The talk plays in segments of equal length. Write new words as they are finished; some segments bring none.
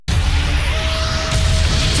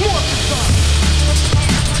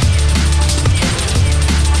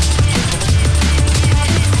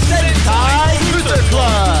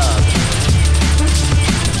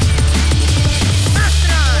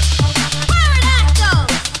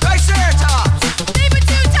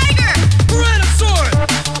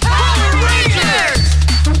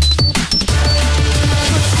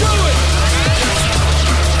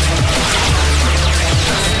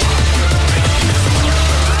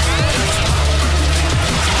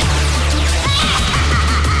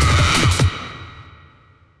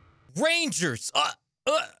Rangers.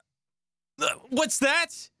 What's that?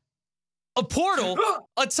 A portal?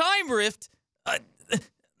 A time rift?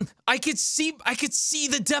 I could see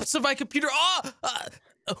the depths of my computer.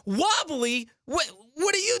 Wobbly, what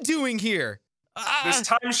are you doing here? This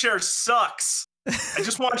timeshare sucks. I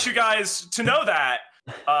just want you guys to know that.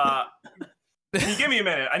 Can you give me a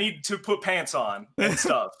minute? I need to put pants on and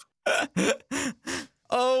stuff.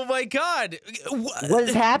 Oh my God! What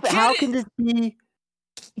is happening? How can this be?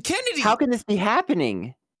 Kennedy, how can this be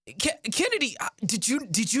happening? Kennedy, did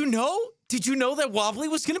you know? Did you know that Wobbly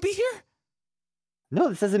was going to be here? No,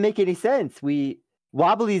 this doesn't make any sense.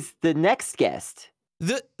 Wobbly's the next guest.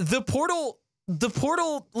 The portal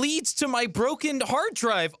leads to my broken hard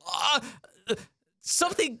drive.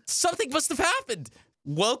 Something must have happened.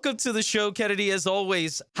 Welcome to the show, Kennedy. As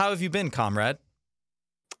always, how have you been, comrade?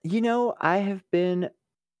 I have been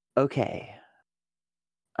okay.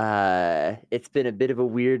 It's been a bit of a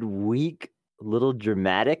weird week, a little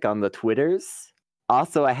dramatic on the Twitters.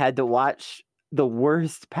 Also, I had to watch the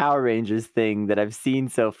worst Power Rangers thing that I've seen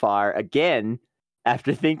so far again,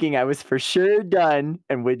 after thinking I was for sure done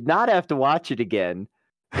and would not have to watch it again.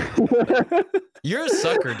 You're a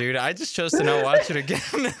sucker, dude. I just chose to not watch it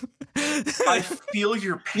again. I feel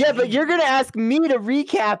your pain. Yeah, but you're going to ask me to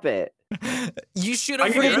recap it. You should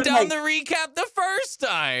have written down the recap the first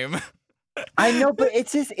time. I know, but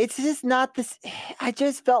it's just not this. I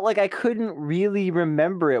just felt like I couldn't really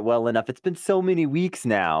remember it well enough. It's been so many weeks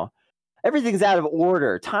now. Everything's out of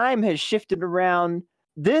order. Time has shifted around.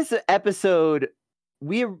 This episode,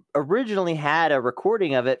 we originally had a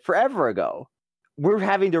recording of it forever ago. We're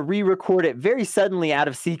having to re-record it very suddenly out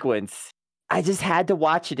of sequence. I just had to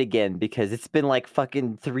watch it again because it's been like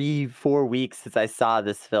fucking 3-4 weeks since I saw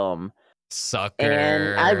this film. Sucker.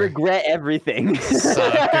 And I regret everything.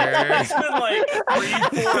 Sucker. It's been like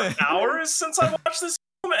 3-4 hours since I watched this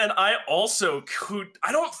film, and I also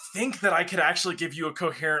I don't think that I could actually give you a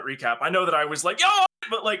coherent recap. I know that I was like, yo,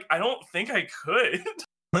 but like, I don't think I could.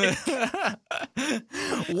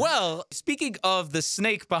 Well, speaking of the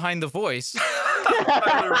snake behind the voice,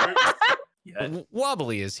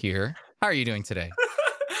 Wobbly is here. How are you doing today?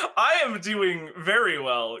 I am doing very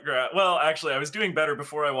well. Well, actually, I was doing better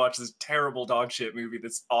before I watched this terrible dog shit movie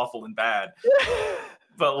that's awful and bad.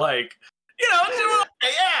 But like, yeah.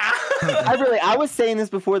 I was saying this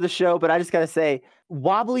before the show, but I just gotta say,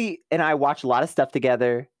 Wobbly and I watch a lot of stuff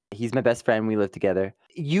together. He's my best friend. We live together.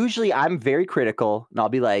 Usually I'm very critical and I'll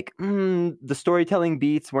be like, the storytelling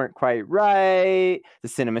beats weren't quite right. The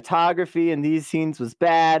cinematography in these scenes was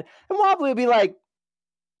bad. And Wobbly will be like,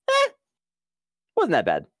 wasn't that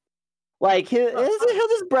bad. Like, he'll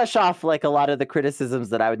just brush off like a lot of the criticisms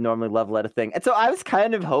that I would normally level at a thing. And so I was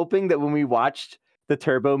kind of hoping that when we watched the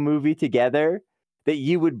Turbo movie together, that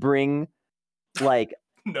you would bring like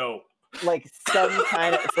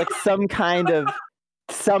some kind of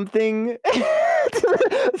something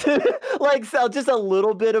like, so just a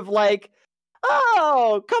little bit of like,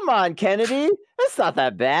 oh, come on, Kennedy, it's not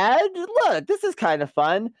that bad. Look, this is kind of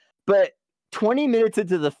fun. But 20 minutes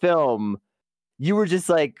into the film, you were just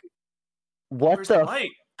like, what the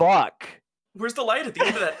fuck? Where's the light at the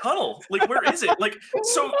end of that tunnel? Like, where is it? Like,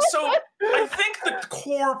 so I think the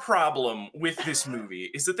core problem with this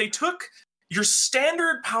movie is that they took your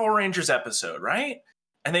standard Power Rangers episode, right?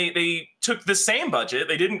 And they took the same budget.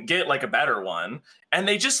 They didn't get like a better one. And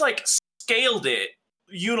they just like scaled it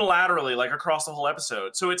unilaterally, like across the whole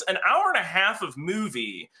episode. So it's an hour and a half of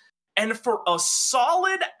movie. And for a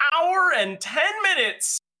solid hour and 10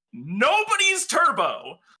 minutes, nobody's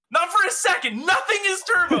Turbo. Not for a second. Nothing is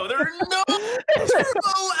Turbo. There are no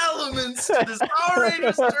Turbo elements to this Power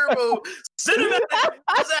Rangers Turbo cinematic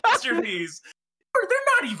masterpiece. They're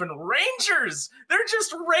not even Rangers. They're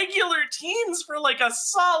just regular teens for like a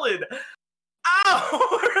solid hour.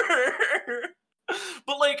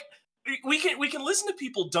 But like, we can listen to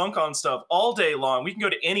people dunk on stuff all day long. We can go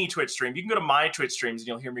to any Twitch stream. You can go to my Twitch streams and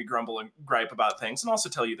you'll hear me grumble and gripe about things and also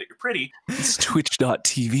tell you that you're pretty. It's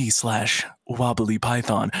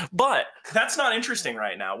twitch.tv/wobblypython. But that's not interesting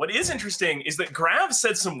right now. What is interesting is that Grav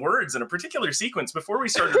said some words in a particular sequence before we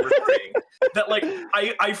started recording that like,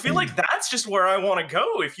 I feel like that's just where I want to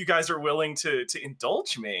go if you guys are willing to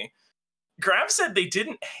indulge me. Grav said they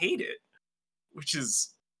didn't hate it, which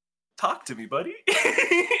is... Talk to me, buddy.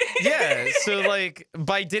 Yeah, so like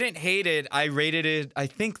by didn't hate it, I rated it, I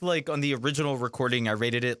think like on the original recording, I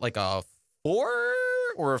rated it like a 4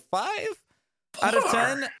 or a 5 out of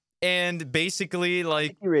 10. And basically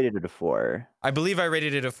like... You rated it a 4. I believe I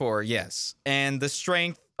rated it a 4, yes. And the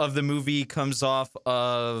strength of the movie comes off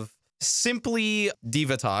of simply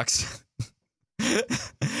diva talks.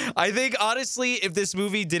 I think honestly, if this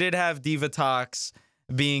movie didn't have Divatox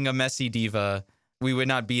being a messy diva, we would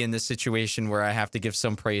not be in this situation where I have to give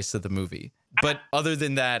some praise to the movie. But other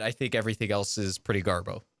than that, I think everything else is pretty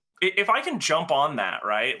garbo. If I can jump on that,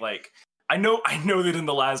 right? Like, I know that in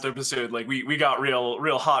the last episode, like we got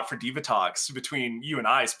real hot for Divatox between you and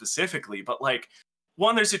I specifically, but like,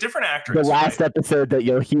 one, there's a different actress. The last episode that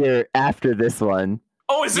you'll hear after this one.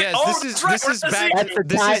 Oh, is it? Yes, Oh, this is back. That's the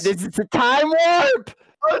This time. is- This is the time warp.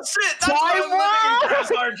 Oh shit! That's why I'm living in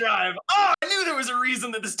Chris hard drive. Oh, I knew there was a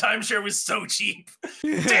reason that this timeshare was so cheap.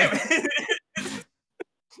 Damn it!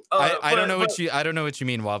 I don't know what you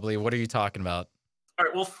mean, Wobbly. What are you talking about? All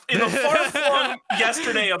right. Well, in the far-flung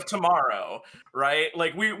yesterday of tomorrow, right?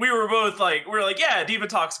 Like we were both like yeah,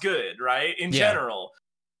 Divatox good, right? In general.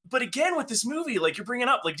 But again, with this movie, like you're bringing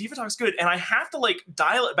up, like Divatox good, and I have to like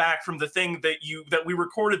dial it back from the thing that we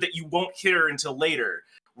recorded that you won't hear until later,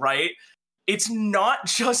 right? It's not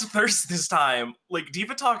just Thirst this time. Like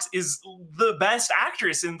Divatox is the best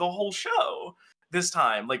actress in the whole show this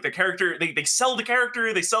time. Like the character, they sell the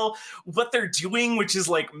character, they sell what they're doing, which is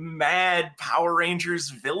like mad Power Rangers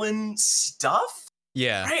villain stuff.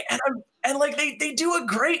 Yeah. Right. And like they do a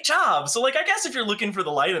great job. So like I guess if you're looking for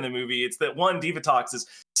the light in the movie, it's that one, Divatox is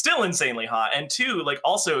still insanely hot, and two, like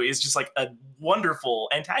also is just like a wonderful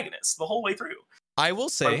antagonist the whole way through. I will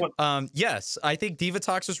say, yes, I think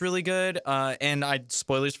Divatox was really good. And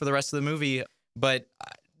spoilers for the rest of the movie, but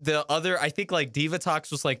the other, I think like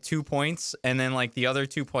Divatox was like 2 points, and then like the other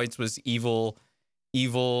 2 points was evil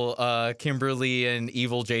Kimberly and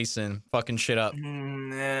evil Jason fucking shit up.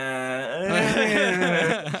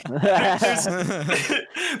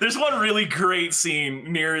 There's one really great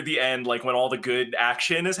scene near the end, like when all the good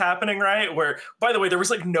action is happening, right? Where, by the way, there was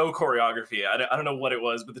like no choreography. I don't know what it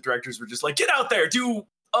was, but the directors were just like, get out there, do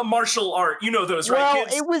a martial art. You know those, right,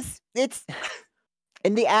 kids? It's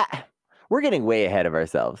in the we're getting way ahead of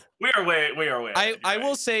ourselves. We are way. I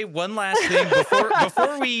will say one last thing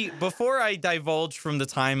before I divulge from the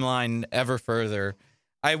timeline ever further.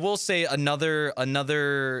 I will say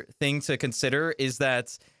another thing to consider is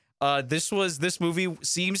that this movie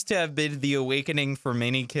seems to have been the awakening for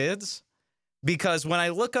many kids, because when I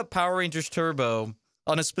look up Power Rangers Turbo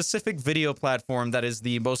on a specific video platform that is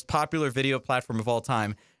the most popular video platform of all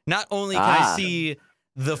time, not only can I see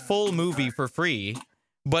the full movie for free,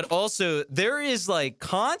 but also there is like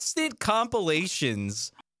constant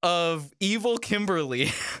compilations of evil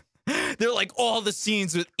Kimberly. They're like all the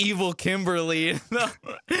scenes with evil Kimberly.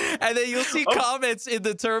 And then you'll see comments in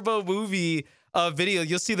the Turbo movie video.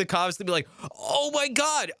 You'll see the comments that be like, oh my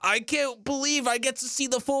God, I can't believe I get to see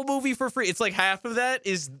the full movie for free. It's like half of that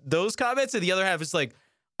is those comments, and the other half is like,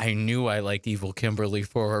 I knew I liked evil Kimberly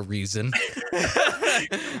for a reason.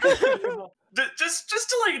 Just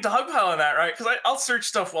to like dogpile on that, right? Because I'll search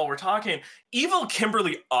stuff while we're talking. Evil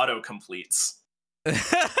Kimberly auto completes.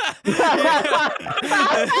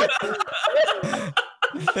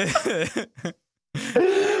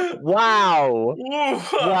 Wow.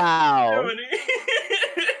 Wow.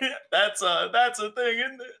 That's a thing,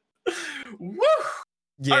 isn't it? Woo!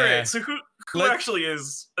 Yeah. All right, so who actually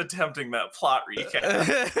is attempting that plot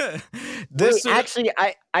recap? Actually,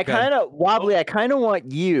 I kind of Wobbly. I kind of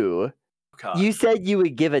want you. God. You said you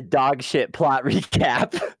would give a dog shit plot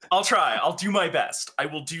recap. I'll try. I'll do my best. I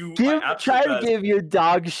will do my absolute try best. to give your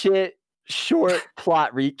dog shit short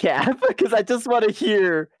plot recap, because I just want to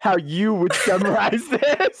hear how you would summarize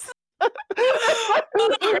this.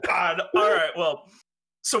 Oh, God. All right. Well,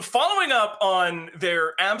 so following up on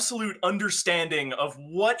their absolute understanding of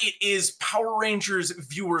what it is Power Rangers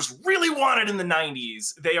viewers really wanted in the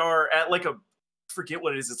 90s, they are at like forget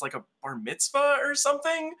what it is. It's like a bar mitzvah or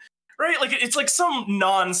something. Right? Like it's like some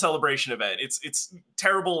non-celebration event. It's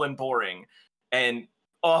terrible and boring and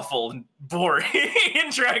awful and boring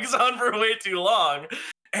and drags on for way too long.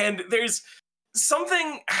 And there's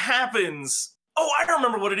something happens. Oh, I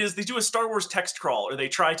remember what it is. They do a Star Wars text crawl, or they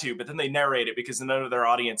try to, but then they narrate it because none of their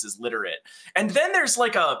audience is literate. And then there's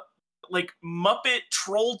like a Muppet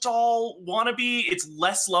troll doll wannabe. It's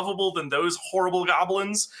less lovable than those horrible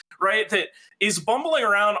goblins, right? That is bumbling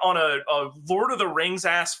around on a Lord of the Rings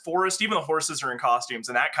ass forest. Even the horses are in costumes,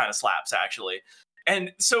 and that kind of slaps, actually.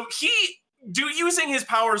 And so using his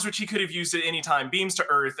powers, which he could have used at any time, beams to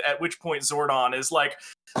Earth, at which point Zordon is like,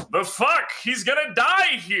 the fuck? He's gonna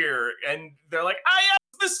die here. And they're like, yes,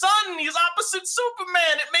 the sun! He's opposite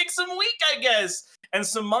Superman! It makes him weak, I guess! And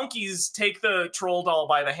some monkeys take the troll doll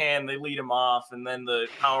by the hand, they lead him off, and then the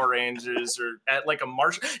Power Rangers are at like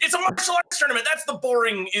it's a martial arts tournament! That's the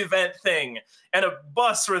boring event thing! And a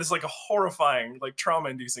bus where there's like a horrifying, like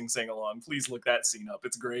trauma-inducing sing-along. Please look that scene up,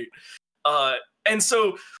 it's great. And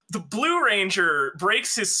so the Blue Ranger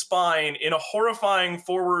breaks his spine in a horrifying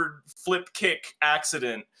forward flip kick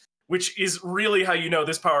accident, which is really how you know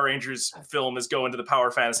this Power Rangers film is going to the power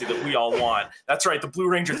fantasy that we all want. That's right, the Blue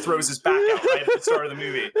Ranger throws his back out right at the start of the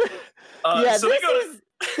movie. So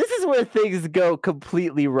this is where things go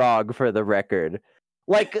completely wrong for the record.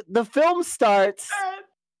 Like, the film starts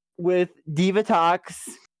with Divatox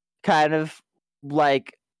kind of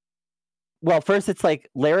like, well, first it's like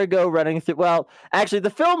Larigo running through. Well, actually, the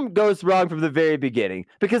film goes wrong from the very beginning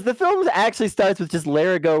because the film actually starts with just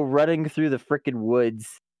Larigo running through the frickin'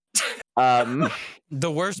 woods.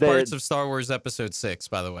 The worst parts of Star Wars Episode 6,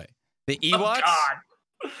 by the way. The Ewoks. Oh,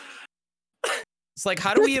 God. It's like,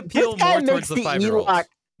 how do we appeal more towards the 5-year-olds?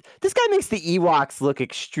 This guy makes the Ewoks look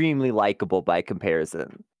extremely likable by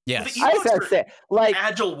comparison. Yes. The Ewoks I say, like,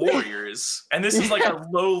 agile warriors, and this is like a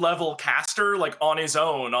low-level caster, like on his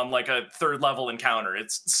own on like a third-level encounter.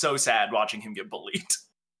 It's so sad watching him get bullied.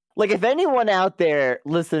 Like, if anyone out there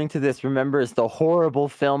listening to this remembers the horrible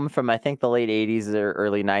film from I think the late 80s or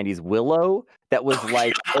early 90s, Willow, that was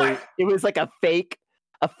it was like a fake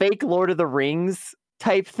Lord of the Rings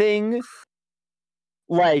type thing.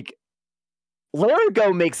 Like,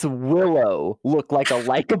 Larigo makes Willow look like a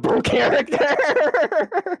likable character.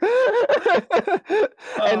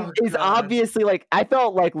 And is obviously like, I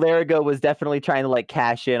felt like Larigo was definitely trying to like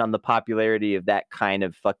cash in on the popularity of that kind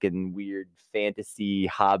of fucking weird fantasy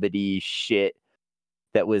hobbity shit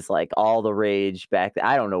that was like all the rage back then.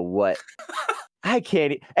 I don't know what. I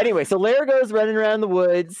can't. Anyway, so Larigo's running around the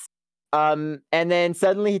woods. And then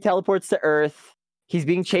suddenly he teleports to Earth. He's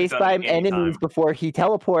being chased by enemies before he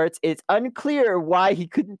teleports. It's unclear why he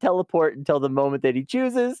couldn't teleport until the moment that he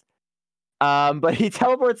chooses. But he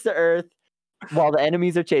teleports to Earth while the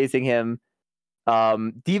enemies are chasing him.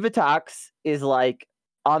 Divatox is like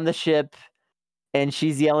on the ship and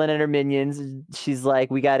she's yelling at her minions. She's like,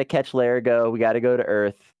 we got to catch Larigo. We got to go to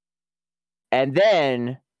Earth. And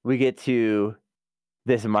then we get to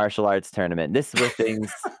this martial arts tournament. This is where things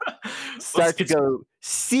start to go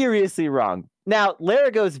seriously wrong. Now,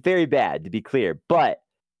 Larigo is very bad, to be clear, but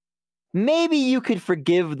maybe you could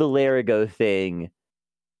forgive the Larigo thing,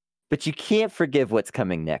 but you can't forgive what's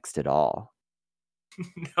coming next at all.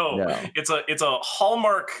 No. It's a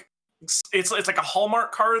Hallmark. It's like a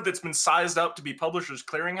Hallmark card that's been sized up to be Publishers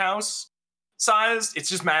Clearinghouse sized. It's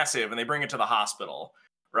just massive, and they bring it to the hospital,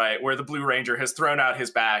 right, where the Blue Ranger has thrown out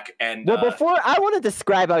his back. And well, before I want to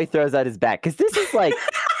describe how he throws out his back, because this is like.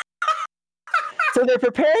 So they're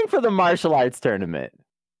preparing for the martial arts tournament.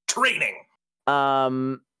 Training.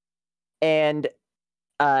 And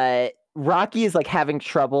Rocky is like having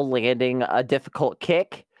trouble landing a difficult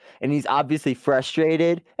kick, and he's obviously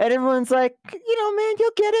frustrated. And everyone's like, man,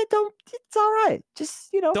 you'll get it. It's all right.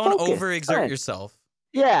 Just, don't focus. Overexert yourself.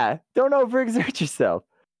 Yeah, don't overexert yourself.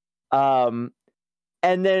 And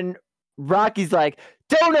then Rocky's like,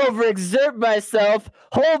 don't overexert myself.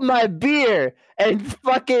 Hold my beer. And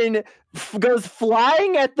fucking goes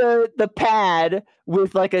flying at the pad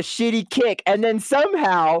with like a shitty kick. And then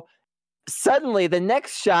somehow, suddenly, the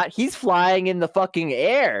next shot, he's flying in the fucking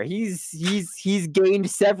air. He's gained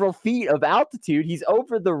several feet of altitude. He's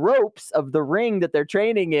over the ropes of the ring that they're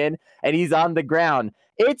training in, and he's on the ground.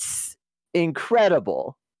 It's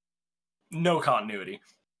incredible. No continuity.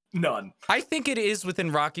 None. I think it is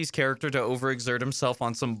within Rocky's character to overexert himself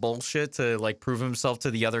on some bullshit to like prove himself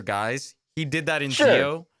to the other guys. He did that in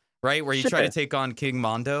Zeo, right? Where he tried to take on King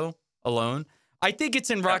Mondo alone. I think it's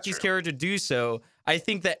in Rocky's character to do so. I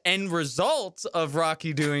think the end result of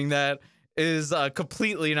Rocky doing that is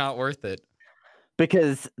completely not worth it.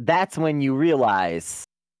 Because that's when you realize,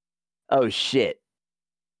 oh shit,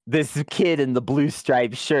 this kid in the blue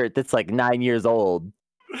striped shirt that's like 9 years old.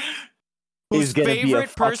 Whose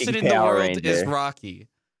favorite person in the world is Rocky.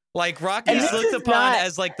 Like, Rocky is looked upon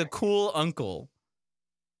as like the cool uncle.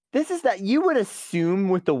 This is that you would assume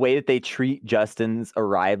with the way that they treat Justin's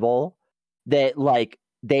arrival that like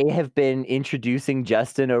they have been introducing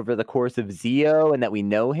Justin over the course of Zeo and that we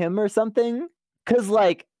know him or something. Because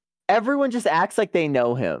like everyone just acts like they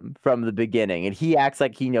know him from the beginning and he acts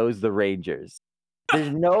like he knows the Rangers.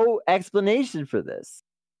 There's no explanation for this.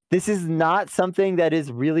 This is not something that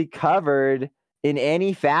is really covered in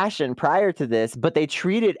any fashion prior to this, but they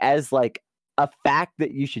treat it as like a fact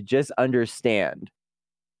that you should just understand.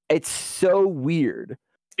 It's so weird.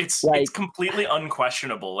 It's completely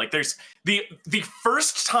unquestionable. Like there's the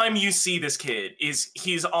first time you see this kid is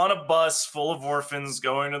he's on a bus full of orphans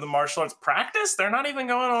going to the martial arts practice. They're not even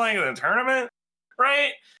going to like the tournament,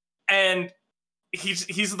 right? And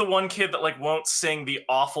he's the one kid that like won't sing the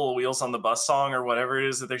awful Wheels on the Bus song or whatever it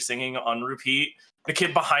is that they're singing on repeat. The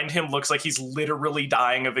kid behind him looks like he's literally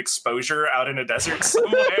dying of exposure out in a desert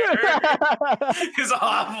somewhere. It's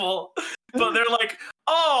awful. But they're like,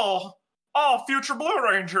 oh, future Blue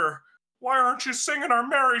Ranger, why aren't you singing our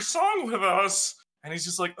merry song with us? And he's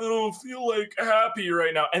just like, I don't feel like happy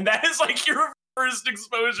right now. And that is like your first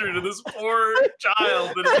exposure to this poor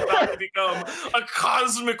child that is about to become a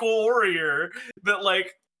cosmic warrior that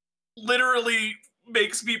like literally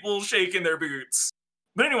makes people shake in their boots.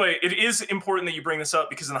 But anyway, it is important that you bring this up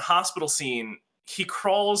because in the hospital scene, he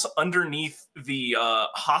crawls underneath the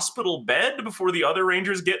hospital bed before the other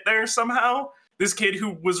Rangers get there somehow. This kid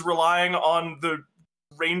who was relying on the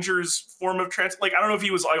Rangers' form of transport. Like, I don't know if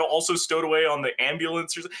he was like also stowed away on the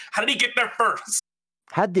ambulance or something. How did he get there first?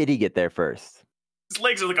 How did he get there first? His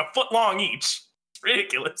legs are like a foot long each. It's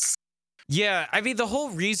ridiculous. Yeah, I mean, the whole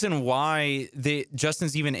reason why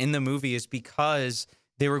Justin's even in the movie is because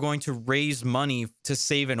they were going to raise money to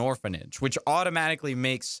save an orphanage, which automatically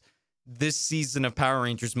makes this season of Power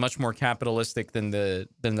Rangers much more capitalistic than the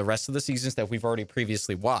rest of the seasons that we've already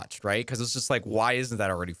previously watched, right? Because it's just like, why isn't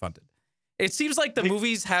that already funded? It seems like the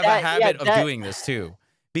movies have a habit of doing this too.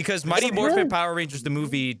 Because Mighty Morphin Power Rangers, the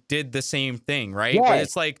movie, did the same thing, right? Yeah, Where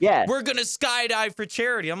it's like, we're going to skydive for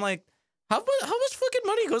charity. I'm like, how much fucking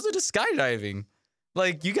money goes into skydiving?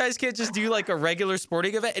 Like, you guys can't just do like a regular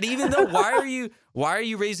sporting event. And even though, why are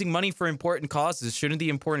you raising money for important causes? Shouldn't the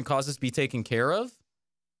important causes be taken care of?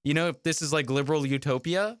 You know, if this is like liberal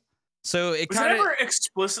utopia. So it kind of never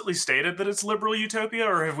explicitly stated that it's liberal utopia,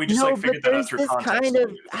 or have we just like figured that out through context?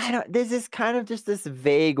 There's this kind of just this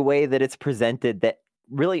vague way that it's presented that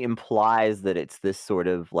really implies that it's this sort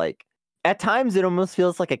of like, at times it almost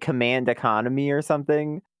feels like a command economy or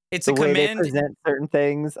something. It's the a way command. They present certain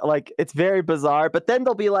things, like it's very bizarre. But then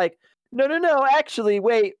they'll be like, no, actually,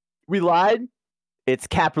 wait, we lied. It's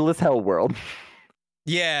capitalist hell world.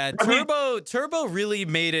 Yeah, Turbo really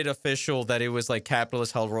made it official that it was like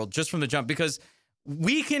capitalist hell world just from the jump, because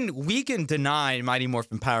we can deny Mighty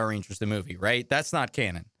Morphin Power Rangers the movie, right? That's not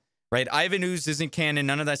canon, right? Ivan Ooze isn't canon.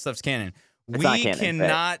 None of that stuff's canon. We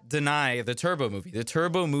cannot deny the Turbo movie. The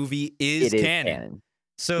Turbo movie is canon.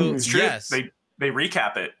 So it's true. Yes, they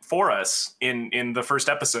recap it for us in the first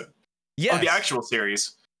episode of the actual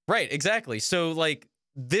series. Right, exactly. So like,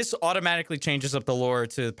 this automatically changes up the lore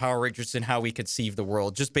to Power Rangers and how we conceive the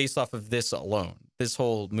world just based off of this alone, this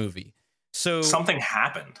whole movie. So something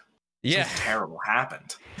happened. Yeah. Something terrible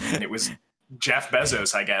happened. And it was Jeff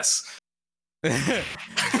Bezos, I guess.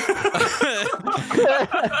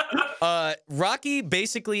 Rocky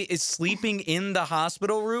basically is sleeping in the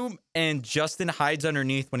hospital room and Justin hides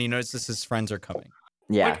underneath when he notices his friends are coming.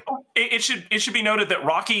 Yeah. Like, it should be noted that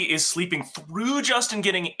Rocky is sleeping through Justin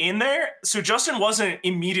getting in there. So Justin wasn't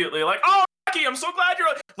immediately like, "Oh, Rocky, I'm so glad you're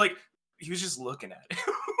like." He was just looking at it.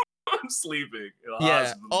 I'm sleeping.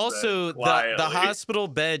 Yeah. Also, the hospital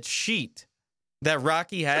bed sheet that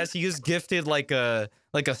Rocky has, he was gifted like a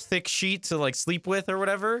thick sheet to like sleep with or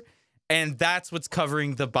whatever, and that's what's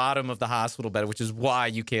covering the bottom of the hospital bed, which is why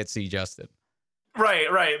you can't see Justin.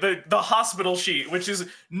 Right. The hospital sheet, which is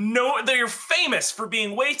they're famous for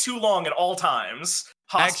being way too long at all times.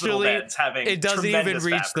 Hospital beds having it doesn't even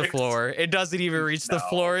reach the floor. It doesn't even reach the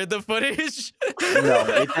floor in the footage. No,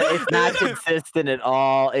 it's not consistent at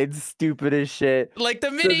all. It's stupid as shit. Like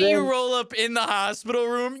the minute you roll up in the hospital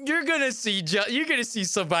room, you're gonna see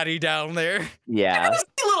somebody down there. Yeah, you're gonna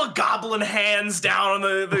see little goblin hands down on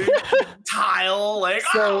the tile. Like,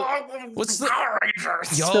 what's the Power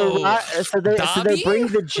Rangers? Yo, so they bring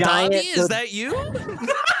the giant. Dobby, is that you?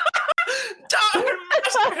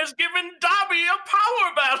 Master has given Dobby a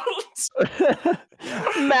power battle.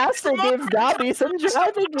 Master gives Dobby some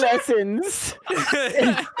driving lessons.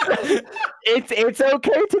 It's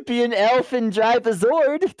okay to be an elf and drive a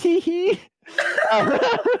Zord. Teehee.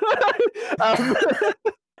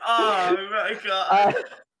 Oh my god.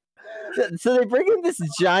 So they bring in this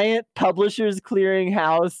giant Publishers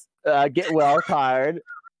Clearinghouse get well card,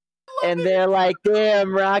 and they're like,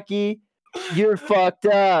 "Damn, Rocky, you're fucked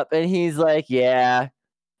up," and he's like, "Yeah."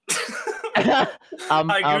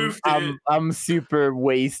 I'm super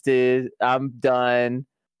wasted. I'm done.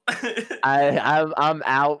 I'm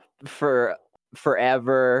out for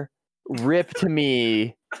forever. Rip to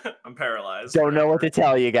me. I'm paralyzed. Don't know what to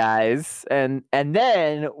tell you guys. And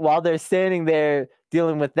then while they're standing there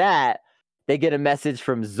dealing with that, they get a message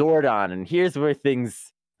from Zordon, and here's where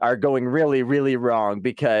things are going really, really wrong,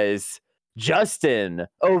 because Justin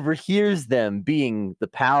overhears them being the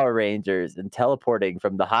Power Rangers and teleporting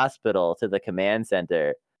from the hospital to the command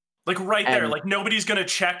center. Like right there, And- like nobody's gonna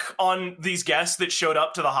check on these guests that showed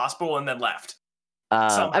up to the hospital and then left. I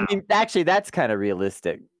Somehow. mean, actually, that's kind of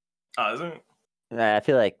realistic. Oh, is it? I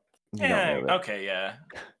feel like you don't Yeah. know that. Okay. Yeah.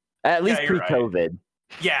 At least you're right. pre-COVID.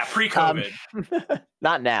 Yeah. Pre-COVID.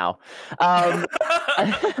 Not now.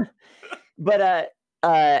 But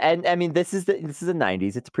and I mean, this is the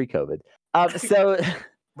 90s. It's pre-COVID. So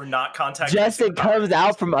We're not contacting. Justin comes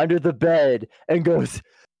out from under the bed and goes,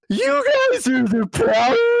 "You guys are the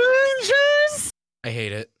Power Rangers!" I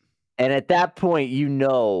hate it. And at that point, you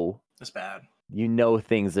know It's bad.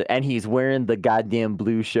 things. And he's wearing the goddamn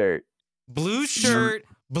blue shirt. Blue shirt,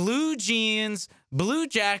 blue jeans, blue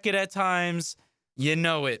jacket at times. You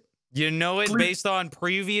know it. You know it based on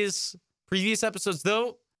previous episodes.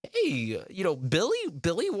 Though, hey, you know,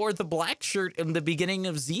 Billy wore the black shirt in the beginning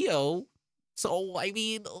of Zeo. So, I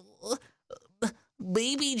mean,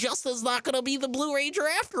 maybe Justin's not going to be the Blue Ranger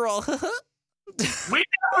after all. We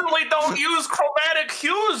definitely don't use chromatic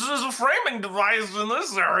hues as a framing device in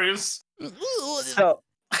this series. So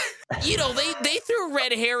You know, they threw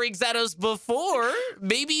red herrings at us before.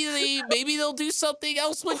 Maybe they'll do something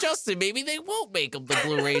else with Justin. Maybe they won't make him the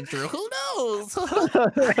Blue Ranger. Who knows?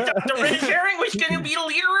 The red herring was going to be the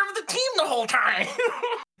leader of the team the whole time.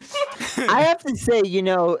 I have to say, you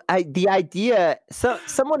know, the idea.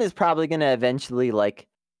 Someone is probably going to eventually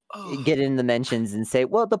get in the mentions and say,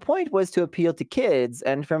 well, the point was to appeal to kids,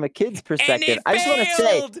 and from a kid's perspective, I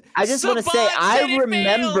just want to say,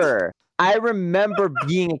 I remember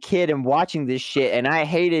being a kid and watching this shit, and I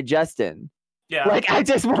hated Justin. Yeah. Like, I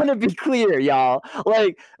just want to be clear, y'all.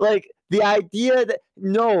 Like the idea that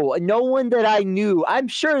no one that I knew, I'm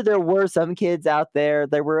sure there were some kids out there.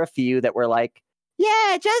 There were a few that were like,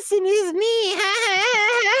 yeah, Justin is me.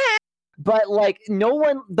 But like, no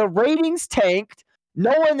one, the ratings tanked.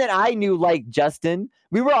 No one that I knew liked Justin.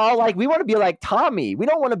 We were all like, we want to be like Tommy. We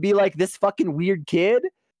don't want to be like this fucking weird kid.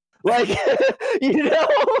 Like, you know,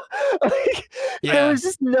 like, Yeah.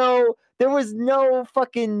 there was no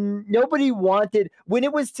fucking, nobody wanted, when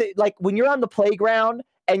it was when you're on the playground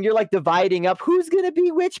and you're like dividing up who's going to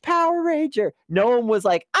be which Power Ranger. No one was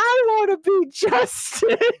like, I want to be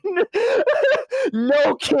Justin.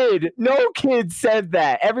 No kid said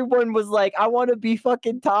that. Everyone was like, I want to be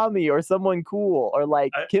fucking Tommy or someone cool or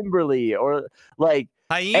like Kimberly or like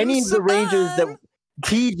any of the Rangers that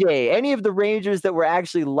TJ, any of the Rangers that were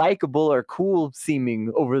actually likable or cool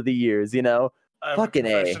seeming over the years, you know? I have Fucking a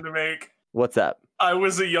A. confession to make. What's up? I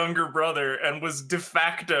was a younger brother and was de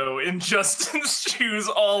facto in Justin's shoes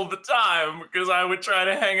all the time because I would try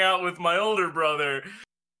to hang out with my older brother.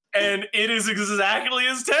 And it is exactly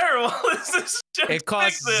as terrible as this shit. It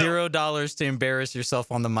costs $0 to embarrass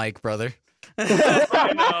yourself on the mic, brother.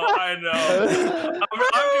 I know.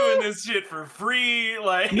 I'm doing this shit for free.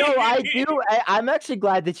 Like, No, I do. I'm actually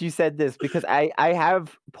glad that you said this because I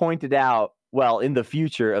have pointed out, well, in the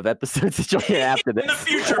future of episodes that you'll hear after this. in the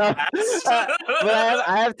future, past. But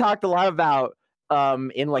I have talked a lot about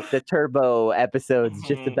in like the Turbo episodes,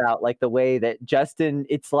 just about like the way that Justin,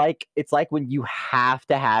 it's like when you have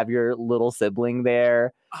to have your little sibling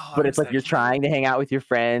there, but it's like you're trying to hang out with your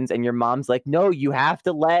friends and your mom's like, no, you have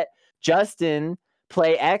to let Justin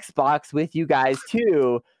play Xbox with you guys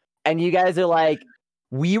too. And you guys are like,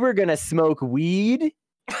 we were gonna smoke weed.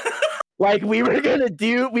 Like we were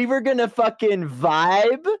gonna fucking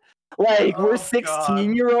vibe. Like we're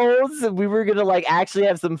 16-year-olds and we were gonna like actually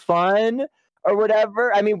have some fun or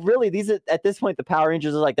whatever. I mean, really, at this point, the Power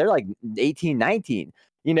Rangers are like, they're like 18, 19,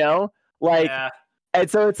 you know? Like, Yeah. and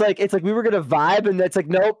so it's like we were gonna vibe, and it's like,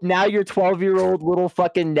 nope, now your 12-year-old little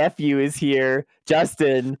fucking nephew is here,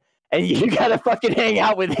 Justin, and you gotta fucking hang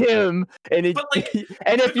out with him. And and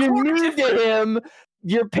if you're new to him,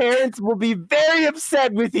 your parents will be very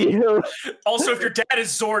upset with you. Also, if your dad is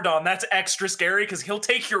Zordon, that's extra scary because he'll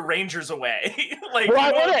take your Rangers away. Like, Well,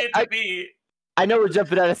 you won't get to be. I know we're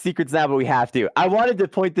jumping out of secrets now, but we have to. I wanted to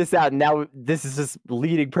point this out, and now this is just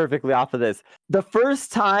leading perfectly off of this. The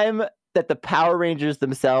first time that the Power Rangers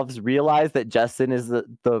themselves realize that Justin is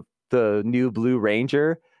the new Blue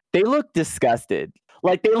Ranger, they look disgusted.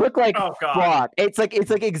 Like they look like fuck. It's like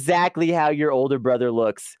exactly how your older brother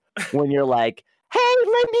looks when you're like, hey,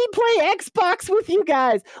 let me play Xbox with you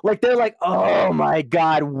guys. Like they're like, oh my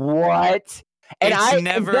god, what? And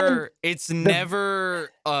it's never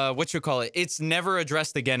what you call it? It's never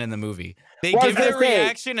addressed again in the movie. They give their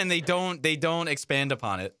reaction and they don't expand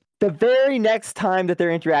upon it. The very next time that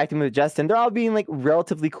they're interacting with Justin, they're all being like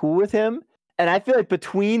relatively cool with him. And I feel like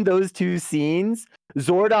between those two scenes,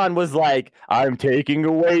 Zordon was like, I'm taking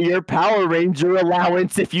away your Power Ranger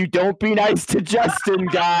allowance if you don't be nice to Justin,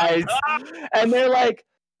 guys. And they're like,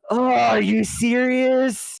 oh, are you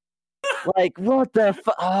serious? Like, what the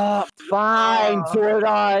fine,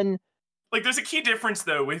 Zordon. Like, there's a key difference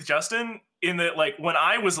though with Justin in that, like, when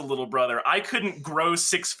I was a little brother, I couldn't grow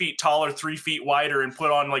 6 feet taller, 3 feet wider, and put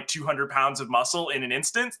on like 200 pounds of muscle in an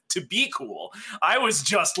instant to be cool. I was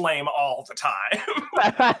just lame all the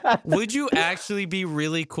time. Would you actually be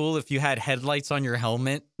really cool if you had headlights on your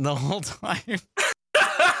helmet the whole time?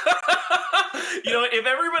 You know, if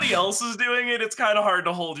everybody else is doing it, it's kind of hard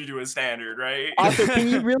to hold you to a standard, right? Also, can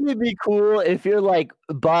you really be cool if you're like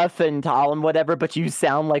buff and tall and whatever, but you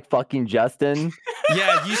sound like fucking Justin?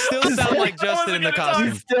 Yeah, you still sound like Justin in the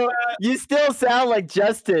costume. You still sound like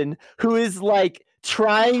Justin, who is like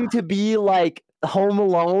trying to be like Home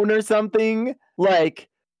Alone or something. Like,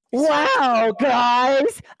 wow,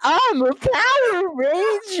 guys, I'm a Power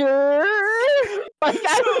Ranger. Like,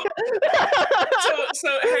 so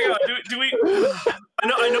hang on. Do we?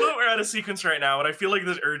 I know that we're out of sequence right now, but I feel like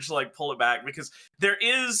there's urge to like pull it back because there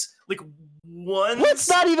is like one. Let's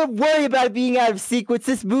not even worry about it being out of sequence.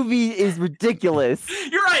 This movie is ridiculous.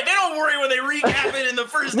 You're right. They don't worry when they recap it in the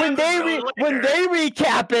first when episode. when they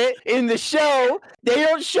recap it in the show, they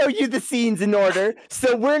don't show you the scenes in order.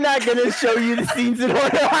 So we're not going to show you the scenes in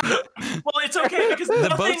order. Well, it's okay because The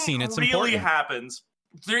nothing boat scene, it's really important. happens.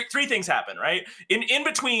 Three things happen, right? In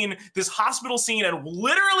between this hospital scene and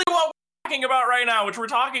literally what we're talking about right now, which we're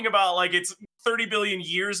talking about like it's 30 billion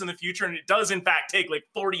years in the future, and it does in fact take like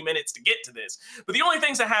 40 minutes to get to this. But the only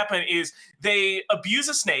things that happen is they abuse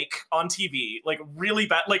a snake on TV, like really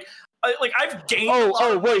bad. Like I've gained.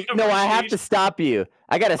 Wait, no, I have to stop you.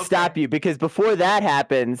 I gotta stop you because before that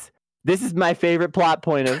happens, this is my favorite plot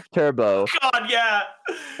point of Turbo. God, yeah.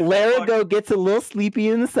 Larigo gets a little sleepy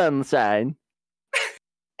in the sunshine,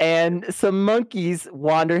 and some monkeys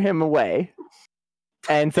wander him away.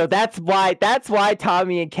 And so that's why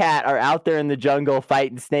Tommy and Kat are out there in the jungle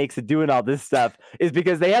fighting snakes and doing all this stuff, is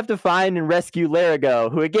because they have to find and rescue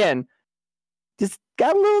Larigo, who again just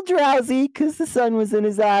got a little drowsy because the sun was in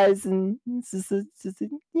his eyes, and it's just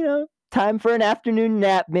time for an afternoon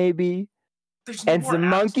nap maybe. And some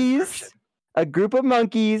monkeys, a group of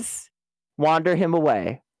monkeys, wander him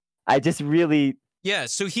away. I just really. Yeah,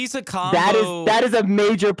 so he's a combo. That is a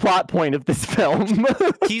major plot point of this film.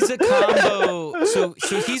 He's a combo. So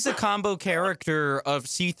he's a combo character of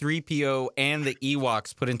C-3PO and the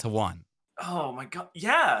Ewoks put into one. Oh my god.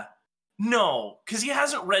 Yeah. No, because he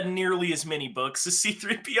hasn't read nearly as many books as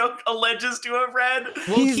C-3PO alleges to have read.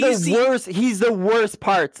 Well, He's the worst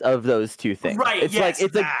parts of those two things. Right, It's yes, like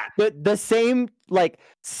it's that. like the same like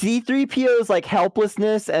C-3PO's like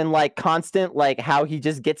helplessness and like constant like how he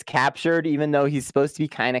just gets captured even though he's supposed to be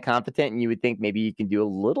kind of competent, and you would think maybe you can do a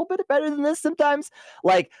little bit better than this sometimes.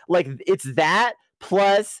 Like it's that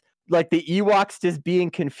plus like the Ewoks just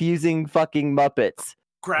being confusing fucking Muppets.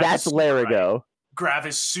 That's Larigo. Right. Grav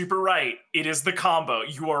is super right. It is the combo.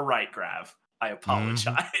 You are right, Grav. I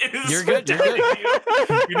apologize. You're good. You're good.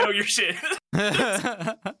 You know your shit. A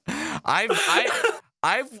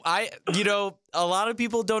lot of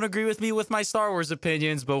people don't agree with me with my Star Wars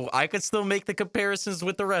opinions, but I could still make the comparisons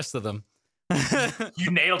with the rest of them.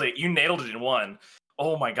 You nailed it. You nailed it in one.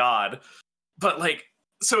 Oh my god. But like,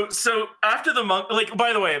 so after the monk, like,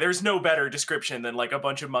 by the way, there's no better description than like a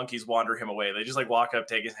bunch of monkeys wander him away. They just like walk up,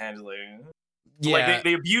 take his hand, like. Yeah. Like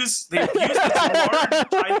they abuse this large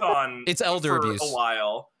python. It's elder for abuse a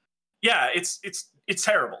while. Yeah, it's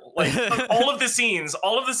terrible. Like all of the scenes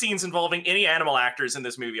involving any animal actors in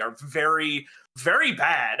this movie are very, very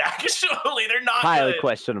bad. Actually, they're not highly good.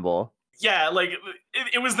 Questionable. Yeah, like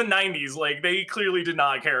it was the 90s. Like they clearly did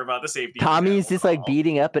not care about the safety. Tommy's just like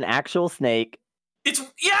beating up an actual snake. It's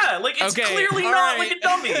clearly not right. like a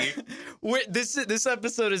dummy. This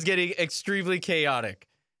episode is getting extremely chaotic.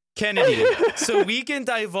 Kennedy, so we can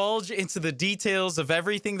divulge into the details of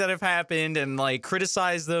everything that have happened and like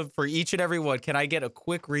criticize them for each and every one. Can I get a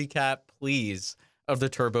quick recap, please, of the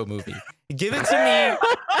Turbo movie? Give it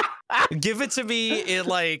to me in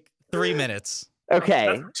like 3 minutes.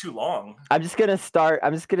 Okay. That's too long. I'm just gonna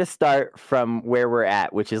start from where we're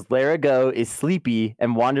at, which is Larigo is sleepy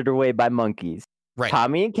and wandered away by monkeys. Right.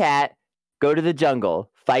 Tommy and Kat go to the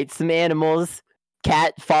jungle, fight some animals.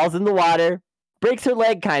 Kat falls in the water, breaks her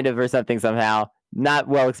leg kind of or something somehow. Not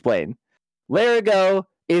well explained. Larigo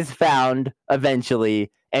is found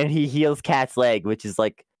eventually, and he heals Kat's leg, which is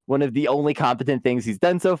like one of the only competent things he's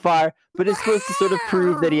done so far, but it's supposed to sort of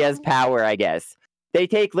prove that he has power, I guess. They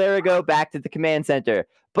take Larigo back to the command center,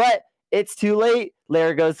 but it's too late.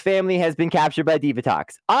 Larigo's family has been captured by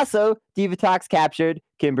Divatox. Also, Divatox captured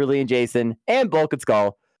Kimberly and Jason and Bulk and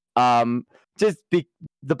Skull. The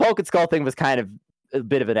Bulk and Skull thing was kind of a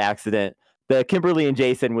bit of an accident. The Kimberly and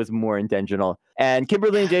Jason was more intentional. And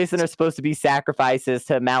Kimberly and Jason are supposed to be sacrifices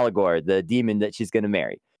to Malagor, the demon that she's going to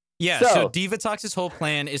marry. Yeah, so Divatox's whole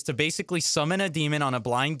plan is to basically summon a demon on a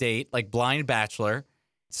blind date, like Blind Bachelor.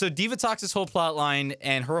 So Divatox's whole plot line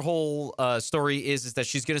and her whole story is that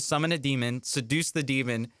she's going to summon a demon, seduce the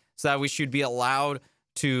demon, so that we should be allowed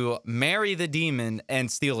to marry the demon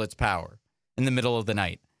and steal its power in the middle of the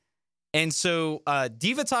night. And so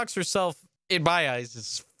Divatox herself, in my eyes,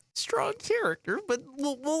 is strong character, but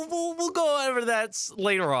we'll go over that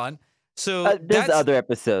later on. So there's other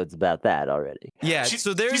episodes about that already. Yeah, she's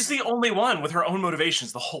the only one with her own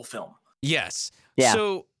motivations the whole film. Yes. Yeah.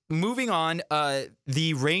 So moving on,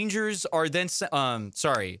 the Rangers are then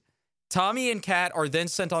Tommy and Kat are then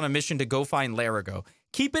sent on a mission to go find Larago.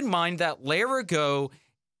 Keep in mind that Larago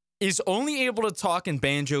is only able to talk in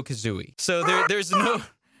Banjo-Kazooie. So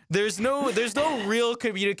there's no real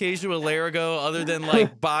communication with Larago other than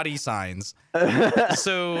like body signs.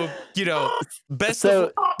 So, best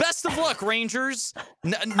of luck, Rangers.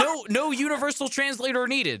 No universal translator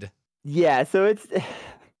needed. Yeah, so it's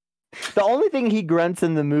the only thing he grunts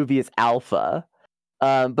in the movie is alpha.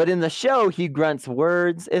 But in the show he grunts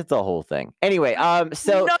words. It's a whole thing. Anyway,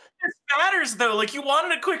 so none of this matters though. Like, you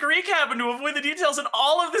wanted a quick recap and to avoid the details, and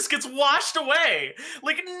all of this gets washed away.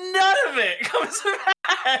 Like, none of it comes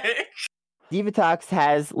back. Divatox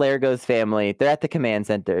has Larago's family. They're at the command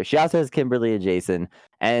center. She also has Kimberly and Jason.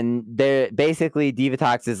 And they're basically,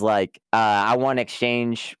 Divatox is like, I want to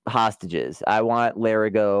exchange hostages. I want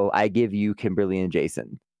Larago. I give you Kimberly and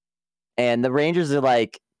Jason. And the Rangers are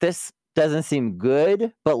like, this doesn't seem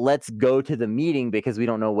good, but let's go to the meeting because we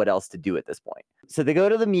don't know what else to do at this point. So they go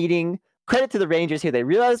to the meeting. Credit to the Rangers here. They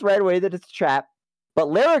realize right away that it's a trap. But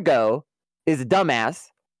Larago is a dumbass.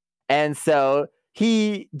 And so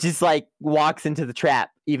he just like walks into the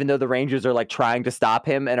trap, even though the Rangers are like trying to stop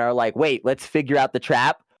him and are like, wait, let's figure out the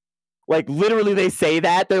trap. Like, literally they say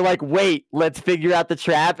that. They're like, wait, let's figure out the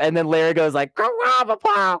trap. And then Larago's like,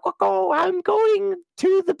 I'm going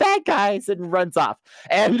to the bad guys, and runs off.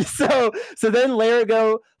 And so then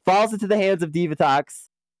Larago falls into the hands of Divatox.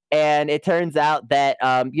 And it turns out that,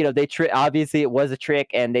 obviously it was a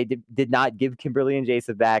trick and they did not give Kimberly and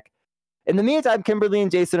Jason back. In the meantime, Kimberly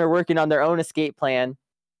and Jason are working on their own escape plan,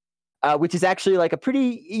 which is actually like a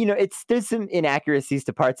pretty, there's some inaccuracies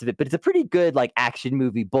to parts of it, but it's a pretty good like action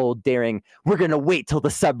movie, bold, daring. We're going to wait till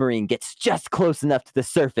the submarine gets just close enough to the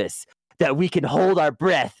surface that we can hold our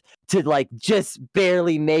breath to like just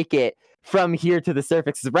barely make it from here to the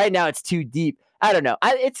surface. 'Cause right now it's too deep. I don't know.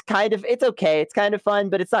 It's okay. It's kind of fun,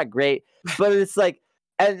 but it's not great. But it's like,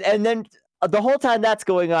 and then the whole time that's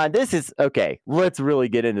going on, this is okay. Let's really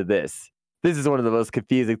get into this. This is one of the most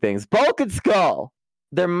confusing things. Bulk and Skull,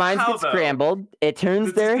 their minds get scrambled. It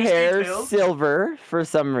turns their hair silver for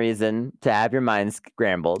some reason to have your mind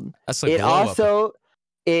scrambled. That's like it also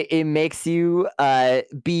it makes you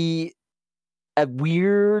be a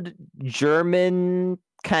weird German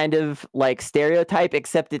kind of like stereotype,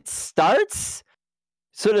 except it starts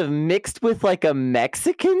sort of mixed with like a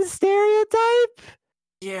Mexican stereotype.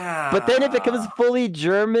 Yeah. But then it becomes fully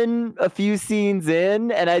German a few scenes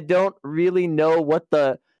in, and I don't really know what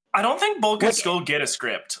the... I don't think Bulk and Skull get a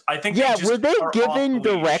script. I think were they given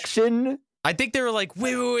direction? I think they were like,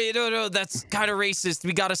 wait, no, that's kind of racist.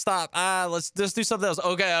 We gotta stop. Let's do something else.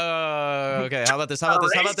 Okay. How about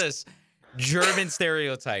this? German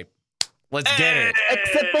stereotype. Let's get it.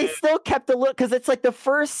 Except they still kept a look, because it's like the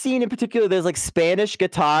first scene in particular, there's like Spanish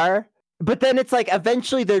guitar, but then it's like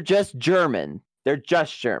eventually they're just German. They're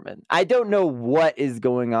just German. I don't know what is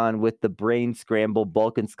going on with the brain scramble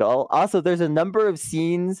Bulk and Skull. Also, there's a number of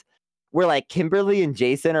scenes where like Kimberly and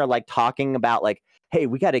Jason are like talking about like, hey,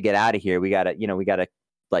 we got to get out of here. We got to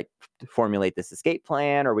like formulate this escape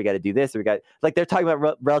plan, or we got to do this. Or we got like, they're talking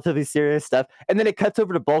about relatively serious stuff. And then it cuts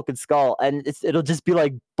over to Bulk and Skull, and it'll just be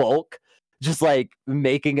like Bulk just like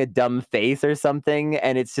making a dumb face or something.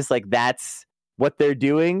 And it's just like, that's what they're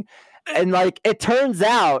doing. And like, it turns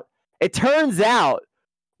out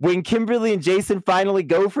when Kimberly and Jason finally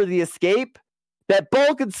go for the escape, that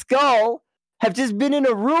Bulk and Skull have just been in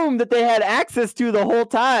a room that they had access to the whole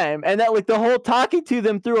time. And that like the whole talking to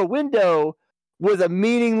them through a window was a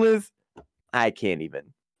meaningless... I can't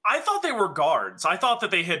even. I thought they were guards. I thought that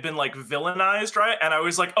they had been like villainized, right? And I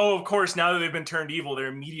was like, oh, of course, now that they've been turned evil, they're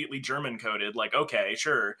immediately German coded. Like, okay,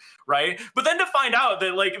 sure, right? But then to find out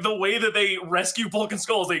that like the way that they rescue Bulk and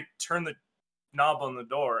Skull is they turn the knob on the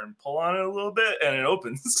door and pull on it a little bit and it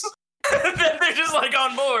opens. And then they're just like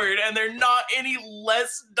on board and they're not any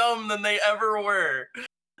less dumb than they ever were.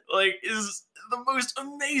 Like, is the most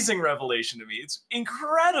amazing revelation to me. It's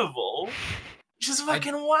incredible. Just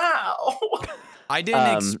fucking wow. I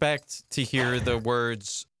didn't expect to hear the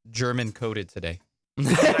words German coded today. I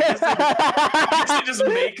guess they just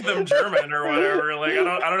make them German or whatever. Like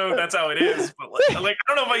I don't know if that's how it is, but like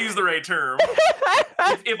I don't know if I use the right term.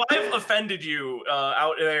 If I've offended you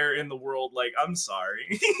out there in the world, like I'm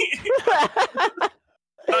sorry.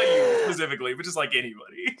 Not you specifically, but just like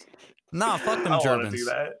anybody. Nah, fuck them I don't want to Germans. do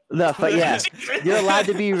that. No, but yeah, you're allowed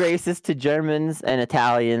to be racist to Germans and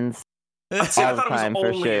Italians. See, I all the thought it was time, for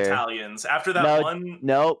only sure. Italians. After that No, one.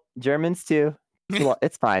 Nope, Germans too. Well,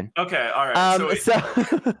 it's fine. Okay, all right.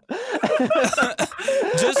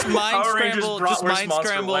 Just mind Power Rangers scramble. Just bratwurst mind monster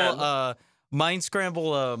scramble. when? Mind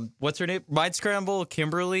scramble. What's her name? Mind scramble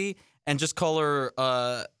Kimberly, and just call her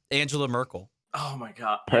Angela Merkel. Oh my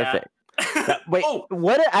god. Perfect. Yeah. Wait, Oh.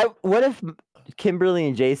 what if Kimberly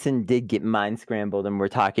and Jason did get mind scrambled and we're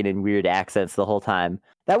talking in weird accents the whole time?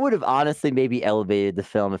 That would have honestly maybe elevated the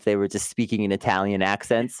film if they were just speaking in Italian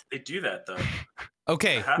accents. They do that though.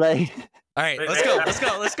 Okay. Huh? Like, All right. Let's go. Let's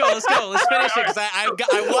finish it because I want to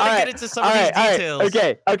get into some of these details.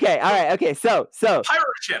 Okay. Okay. So Pirate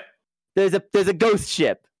ship. there's a ghost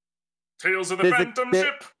ship. Tales of the There's a- Phantom there-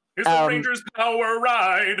 Ship. It's the Rangers Power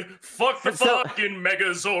Ride. Fuck the So- fucking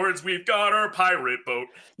Megazords. We've got our pirate boat.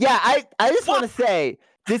 Yeah, I just want to say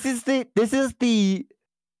this is the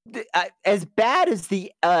as bad as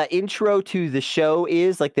the intro to the show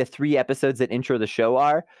is, like the 3 episodes that intro the show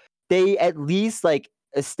are, they at least like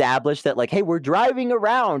establish that like, hey, we're driving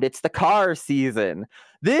around, it's the car season.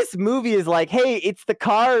 This movie is like, hey, it's the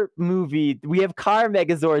car movie, we have car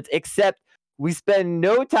Megazords, except we spend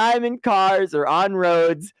no time in cars or on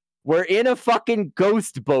roads. We're in a fucking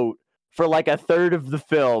ghost boat for like a third of the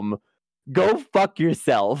film. Go fuck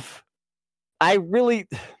yourself. I really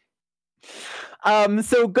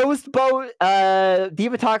so ghost boat,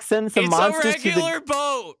 Divatox sends some monsters It's a regular to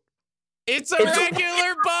boat. It's a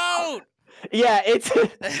regular boat. yeah, it's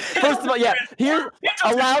first of all, yeah. Here,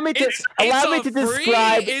 allow me to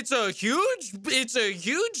describe. It's a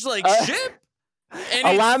huge like Uh, ship. And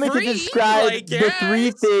allow it's me free, to describe like, the 3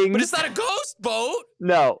 yes, things. But it's not a ghost boat.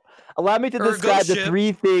 No, allow me to Or a describe ghost the ship.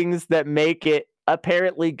 3 things that make it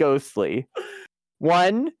apparently ghostly.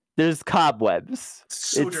 1, there's cobwebs.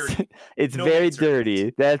 So dirty. It's No very means are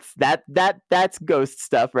dirty. That's ghost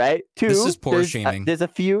stuff, right? 2, This is poor there's, shaming. there's a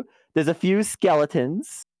few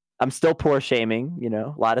skeletons. I'm still poor shaming, you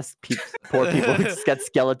know. A lot of poor people just got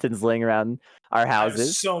skeletons laying around our I have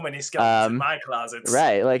houses. so many skeletons in my closets.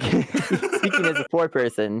 Right, like speaking as a poor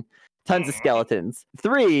person, tons of skeletons.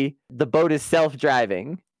 3, the boat is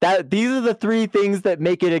self-driving. These are the 3 things that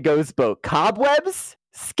make it a ghost boat: cobwebs,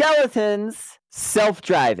 skeletons,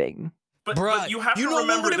 self-driving. But Bruh, you have to know what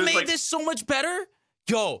remember would have there's made like this so much better?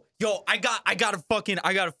 Yo, I got a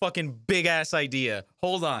fucking big ass idea.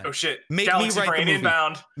 Hold on. oh shit. Make Galaxy me write Brain the movie.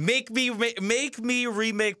 inbound. Make me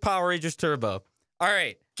remake Power Rangers Turbo. All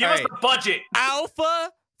right. Give all us right. the budget.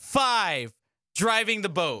 Alpha 5 driving the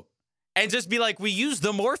boat, and just be like, we use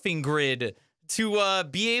the morphing grid to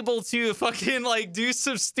be able to fucking like do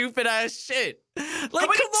some stupid ass shit. Like,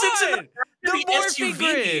 Nobody sits in come on, the the morphing SUV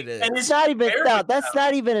grid. and It's not even very no, that's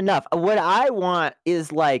not even enough. What I want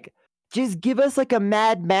is like, just give us like a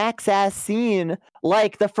Mad Max ass scene,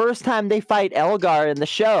 like the first time they fight Elgar in the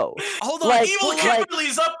show. Hold on, like- Evil like,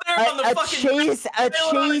 Kimberly's up there on the A fucking chase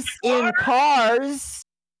in water. cars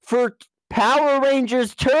for Power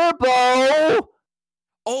Rangers Turbo.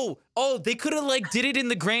 Oh, they could have like did it in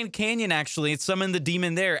the Grand Canyon actually and summoned the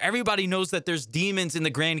demon there. Everybody knows that there's demons in the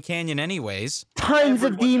Grand Canyon anyways. Tons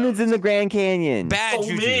of Everyone demons knows. in the Grand Canyon. Bad So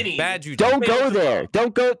juju. many. Bad juju. Don't go Fans there. of-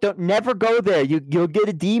 Don't never go there. You'll get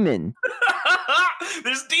a demon.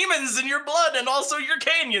 There's demons in your blood and also your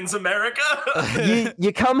canyons, America.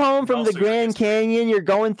 You come home from the Also your Grand history. Canyon, you're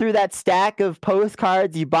going through that stack of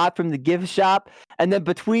postcards you bought from the gift shop, and then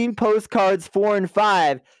between postcards 4 and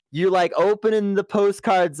 5, you're like opening the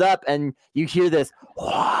postcards up and you hear this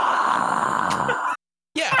 "Wah!"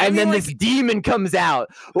 Yeah, and then like, this demon comes out.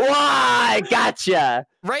 Wah, I gotcha.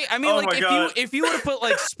 right? I mean, Oh like my God. if you would have put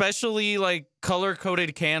like specially like color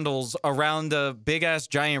coded candles around the big ass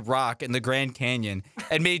giant rock in the Grand Canyon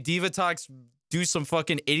and made Divatox do some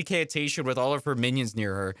fucking incantation with all of her minions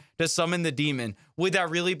near her to summon the demon, would that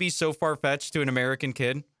really be so far fetched to an American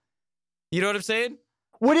kid? You know what I'm saying?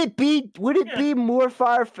 Would it be more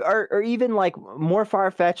or even like more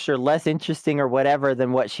far-fetched or less interesting or whatever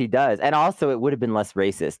than what she does? And also it would have been less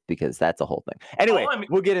racist because that's a whole thing. Anyway,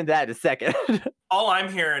 we'll get into that in a second. All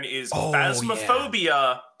I'm hearing is Oh,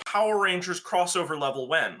 Phasmophobia Power Rangers crossover level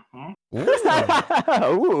when? Ooh.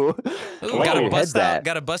 Ooh, Whoa, gotta heard bust that. out.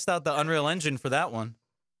 Gotta bust out the Unreal Engine for that one.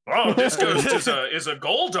 Oh, this ghost is a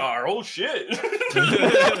Goldar. Oh shit.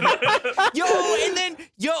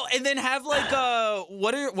 and then have like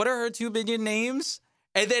what are her two minion names?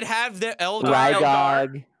 And then have the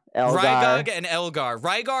Rygog, Rygog and Elgar.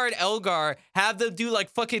 Rygar and Elgar have them do like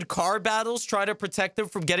fucking car battles, try to protect them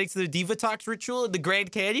from getting to the Divatox ritual in the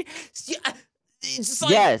Grand Canyon. It's just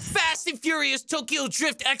like Fast and Furious Tokyo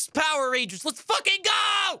Drift X Power Rangers. Let's fucking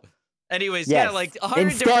go! Anyways, like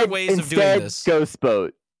 100 different ways of doing this. Ghost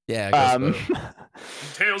Boat. Yeah, Ghost Boat.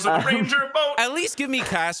 Tales of the Ranger Boat. At least give me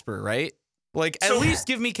Casper, right? Like, at least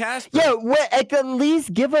give me Casper. Yeah, at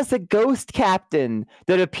least give us a ghost captain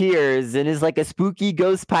that appears and is like a spooky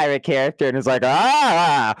ghost pirate character and is like,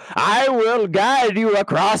 I will guide you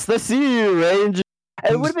across the sea, Ranger.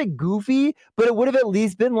 And it would have been goofy, but it would have at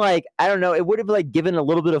least been like, I don't know, it would have like given a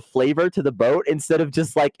little bit of flavor to the boat instead of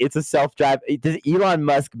just like, it's a self-drive. Elon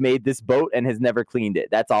Musk made this boat and has never cleaned it.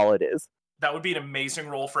 That's all it is. That would be an amazing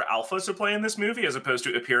role for Alpha to play in this movie as opposed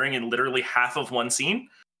to appearing in literally half of one scene.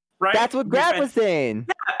 Right? That's what Grab was saying.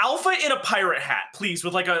 Yeah, Alpha in a pirate hat, please,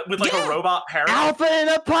 with a robot parrot. Alpha in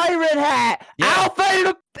a pirate hat. Yeah. Alpha in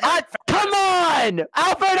a come on,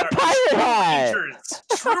 Alpha in a pirate hat.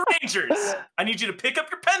 True Rangers. I need you to pick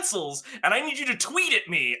up your pencils and I need you to tweet at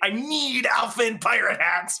me. I need Alpha in pirate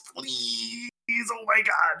hats, please. Oh my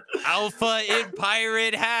god. Alpha in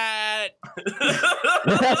pirate hat.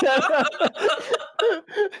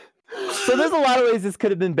 So there's a lot of ways this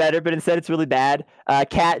could have been better, but instead it's really bad.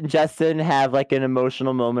 Kat and Justin have like an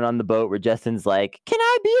emotional moment on the boat where Justin's like, "Can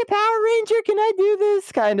I be a Power Ranger? Can I do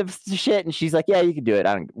this kind of shit?" And she's like, "Yeah, you can do it.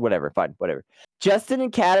 Whatever, fine, whatever." Justin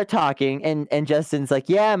and Kat are talking, and Justin's like,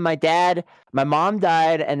 "Yeah, my mom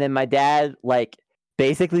died, and then my dad like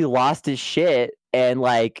basically lost his shit and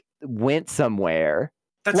like went somewhere."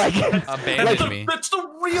 That's abandoned me. That's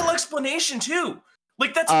the real explanation too.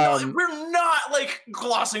 Like that's not, we're not like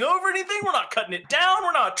glossing over anything. We're not cutting it down.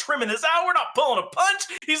 We're not trimming this out. We're not pulling a punch.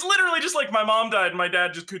 He's literally just like, my mom died and my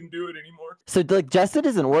dad just couldn't do it anymore. So like Justin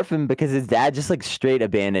is an orphan because his dad just like straight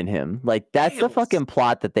abandoned him. Like that's the fucking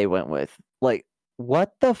plot that they went with. Like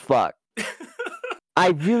what the fuck?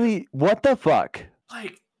 What the fuck?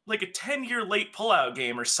 Like a 10-year late pullout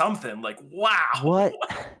game or something. Like wow. What?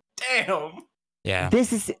 Damn. Yeah.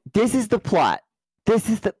 This is the plot. This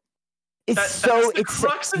is the. It's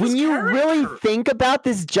when you really think about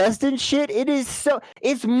this Justin shit, it's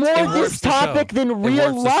more dystopic than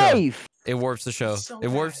real life. It warps the show. It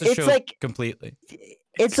warps the show completely.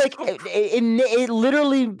 It's like it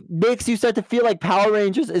literally makes you start to feel like Power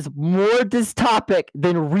Rangers is more dystopic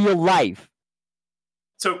than real life.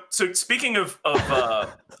 So speaking of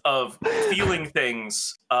feeling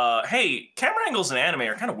things, hey, camera angles in anime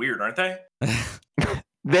are kind of weird, aren't they?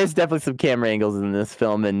 There's definitely some camera angles in this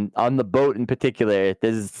film, and on the boat in particular,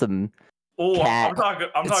 there's some. I'm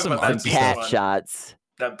talking about that cat shots.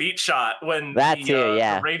 That beat shot when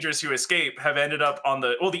the Rangers who escape have ended up on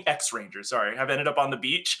the ex-Rangers, have ended up on the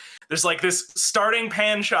beach. There's like this starting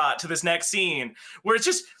pan shot to this next scene where it's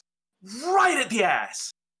just right at the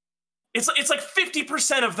ass. It's like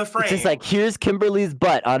 50% of the frame. It's just like, here's Kimberly's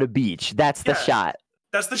butt on a beach. That's the shot.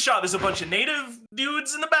 That's the shot. There's a bunch of native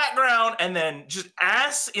dudes in the background, and then just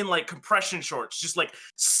ass in like compression shorts, just like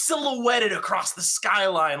silhouetted across the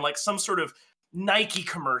skyline like some sort of Nike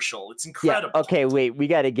commercial. It's incredible. Yeah, okay, wait, we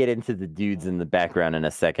got to get into the dudes in the background in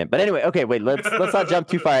a second. But anyway, okay, wait, let's not jump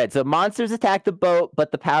too far ahead. So monsters attack the boat,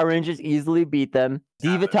 but the Power Rangers easily beat them.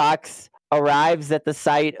 Divatox arrives at the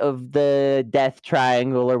site of the Death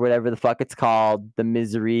Triangle or whatever the fuck it's called, the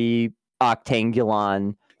Misery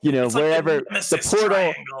Octangulon. It's wherever like the portal.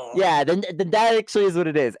 Triangle. Yeah, then that actually is what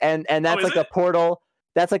it is, and that's like the portal.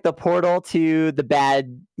 That's like the portal to the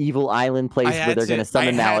bad evil island place where they're gonna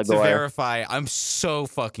summon Malagor. I had to verify. I'm so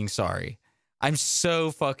fucking sorry.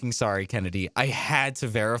 Kennedy. I had to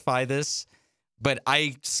verify this, but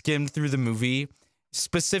I skimmed through the movie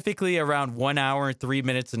specifically around 1 hour, 3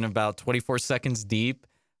 minutes, and about 24 seconds deep.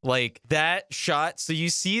 Like that shot. So you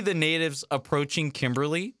see the natives approaching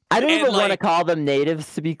Kimberly. I don't even want to call them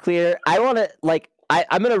natives, to be clear. I want to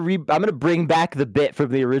I'm gonna bring back the bit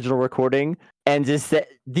from the original recording and just say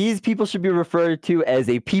these people should be referred to as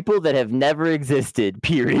a people that have never existed.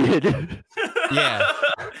 Period. Yeah.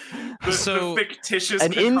 The fictitious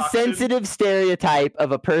an insensitive stereotype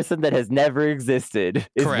of a person that has never existed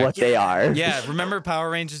is what they are. Yeah, remember Power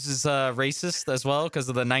Rangers is racist as well because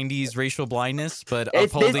of the 90s racial blindness, but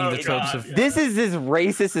upholding the tropes of... This is as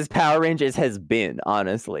racist as Power Rangers has been,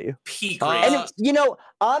 honestly. Peak racist. And,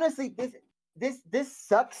 honestly, this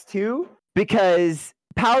sucks too because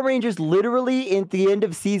Power Rangers literally at the end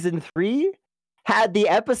of season 3 had the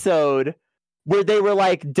episode where they were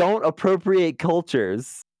like, don't appropriate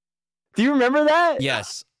cultures. Do you remember that?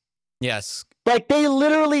 Yes. Yes. Like they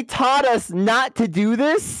literally taught us not to do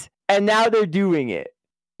this, and now they're doing it.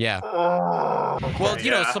 Yeah. Okay, Well,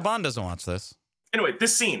 you know, yeah. Saban doesn't watch this. Anyway,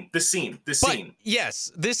 this scene. But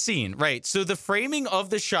yes, this scene, right? So the framing of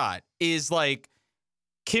the shot is like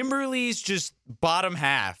Kimberly's just bottom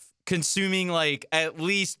half consuming like at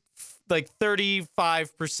least like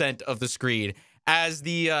 35% of the screen as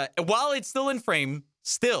the while it's still in frame,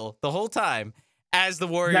 still the whole time as the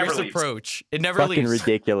Warriors approach. It never Fucking leaves.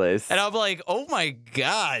 ridiculous. And I'm like, oh my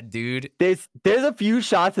God, dude. There's a few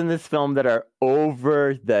shots in this film that are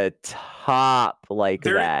over the top like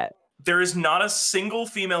that. There is not a single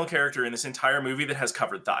female character in this entire movie that has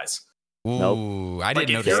covered thighs. Ooh, Nope. I didn't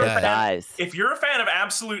Like, notice that. Thighs. If you're a fan of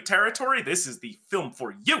Absolute Territory, this is the film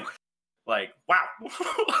for you. Like, wow.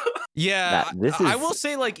 Yeah, This I is- will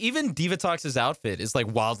say, like, even Divatox's outfit is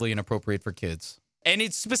like wildly inappropriate for kids, and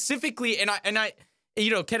it's specifically, and I, you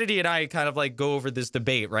know, Kennedy and I kind of like go over this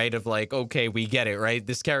debate, right? Of like, okay, we get it, right?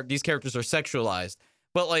 These characters are sexualized,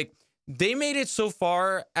 but like they made it so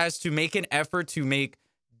far as to make an effort to make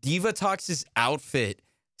Divatox's outfit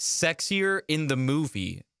sexier in the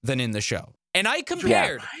movie than in the show. And I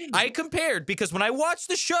compared because when I watched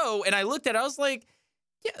the show and I looked at it, I was like,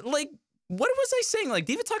 yeah, like, what was I saying? Like,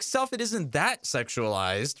 Divatox's outfit isn't that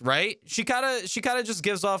sexualized, right? She kind of just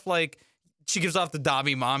gives off like, she gives off the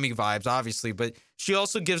Dobby mommy vibes, obviously, but she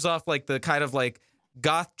also gives off like the kind of like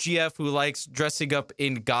goth GF who likes dressing up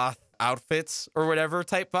in goth outfits or whatever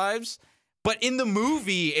type vibes. But in the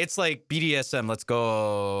movie, it's like BDSM, let's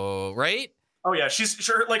go, right? Oh yeah, she's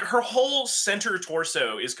sure like her whole center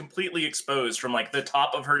torso is completely exposed from like the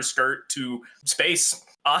top of her skirt to space.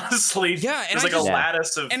 Honestly, Yeah, and there's like a Yeah.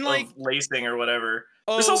 lattice of like- lacing or whatever.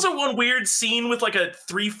 Oh, There's also one weird scene with like a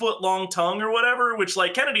 3-foot long tongue or whatever, which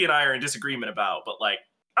like Kennedy and I are in disagreement about. But like,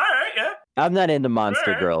 all right, yeah, I'm not into monster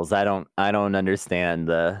Alright. girls. I don't understand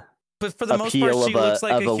the but for the most part, appeal she of looks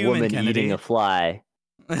like a a human, woman Kennedy. eating a fly.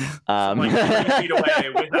 like 30 feet away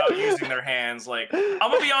without using their hands. Like, I'm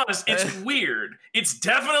gonna be honest, it's weird. It's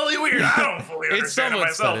definitely weird. I don't fully It's understand it somewhat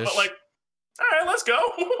myself, fetish. but like, all right, let's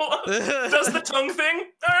go. Does the tongue thing?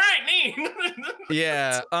 All right, neat.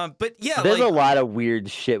 Yeah, but yeah, There's like, a lot of weird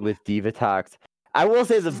shit with Divatox. I will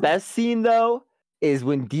say the best scene though is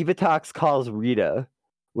when Divatox calls Rita,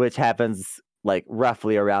 which happens like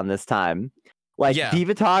roughly around this time. Like Yeah.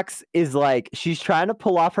 Divatox is like she's trying to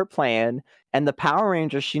pull off her plan, and the Power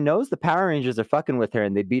Rangers, she knows the Power Rangers are fucking with her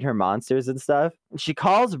and they beat her monsters and stuff. And she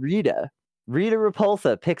calls Rita. Rita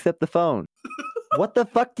Repulsa picks up the phone. What the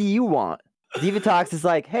fuck do you want? Divatox is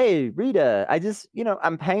like, hey, Rita, I just,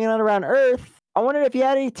 I'm hanging out around Earth. I wondered if you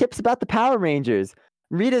had any tips about the Power Rangers.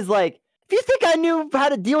 Rita's like, if you think I knew how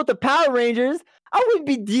to deal with the Power Rangers, I wouldn't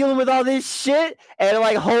be dealing with all this shit. And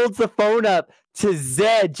like holds the phone up to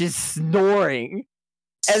Zed just snoring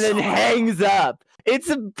and then hangs up. It's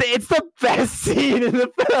the best scene in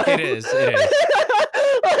the film. It is.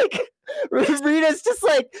 Like Rita's just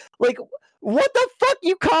like what the fuck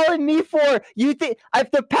you calling me for? You think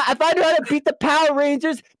if I knew how to beat the Power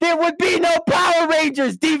Rangers, there would be no Power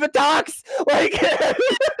Rangers, Divatox. Like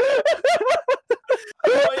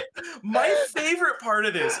My favorite part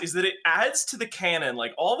of this is that it adds to the canon,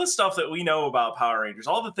 like all the stuff that we know about Power Rangers,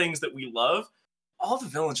 all the things that we love. All the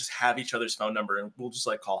villains just have each other's phone number, and we'll just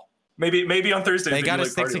like call. Maybe on Thursday They got to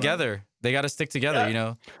stick together. They got to stick together, you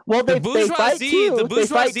know. Well, The they fight bourgeoisie- too. the They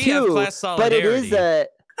fight bourgeoisie have too, class but it is solidarity.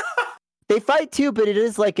 they fight too, but it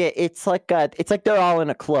is like it's like they're all in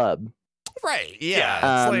a club, Right.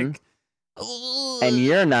 Yeah. Um, It's like, and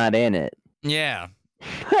you're not in it. yeah.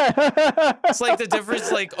 It's like the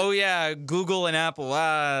difference, like, oh yeah, Google and Apple,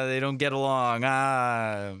 they don't get along.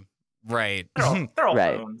 Right. They're all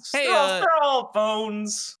Right. phones. Hey, they're all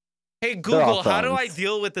phones. Hey all Google, how do I phones.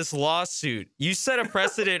 deal with this lawsuit? You set a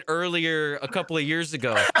precedent earlier a couple of years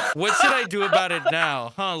ago. What should I do about it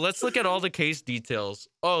now? Let's look at all the case details.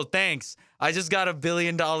 Oh, thanks. I just got $1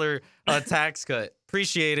 billion tax cut.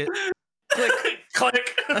 Appreciate it.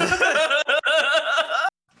 Click.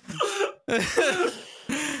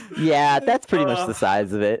 Yeah, that's pretty much the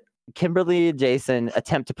size of it. Kimberly and Jason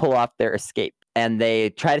attempt to pull off their escape, and they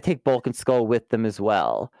try to take Bulk and Skull with them as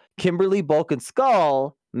well. Kimberly, Bulk, and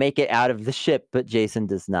Skull make it out of the ship, but Jason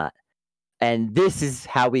does not. And this is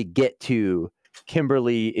how we get to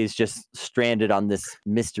Kimberly is just stranded on this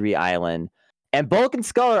mystery island. And Bulk and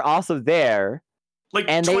Skull are also there. Like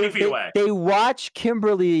And 20 they, feet they, away. they watch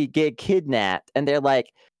Kimberly get kidnapped, and they're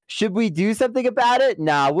like, should we do something about it?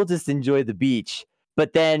 Nah, we'll just enjoy the beach.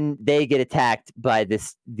 But then they get attacked by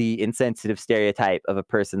the insensitive stereotype of a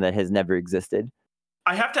person that has never existed.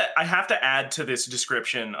 I have to add to this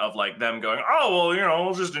description of like them going, oh well, you know,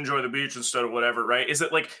 we'll just enjoy the beach instead of whatever, right? Is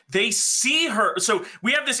that like they see her? So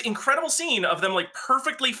we have this incredible scene of them like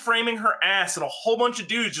perfectly framing her ass and a whole bunch of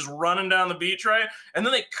dudes just running down the beach, right? And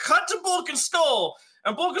then they cut to Bulk and Skull,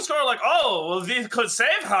 and Bulk and Skull are like, oh well, they could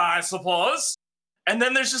save her, I suppose. And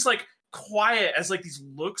then there's just like quiet as like these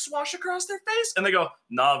looks wash across their face, and they go,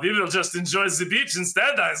 "Nah, we will just enjoy the beach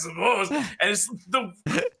instead, I suppose." And it's the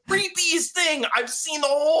creepiest thing I've seen the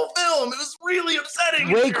whole film. It was really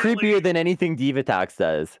upsetting. Way creepier than anything Divatox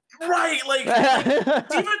does. Right, like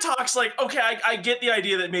Divatox, like, okay, I get the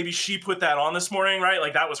idea that maybe she put that on this morning, right?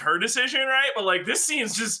 Like that was her decision, right? But like this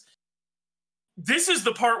scene's just. This is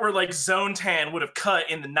the part where like Zone Tan would have cut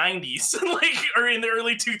in the 90s, like, or in the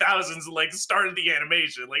early 2000s, like started the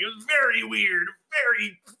animation. Like it was very weird,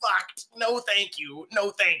 very fucked. No, thank you.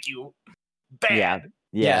 No, thank you. Bad.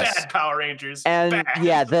 Yeah. Bad Power Rangers. And bad.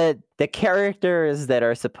 yeah, the characters that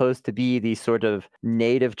are supposed to be the sort of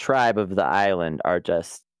native tribe of the island are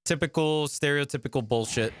just Typical, stereotypical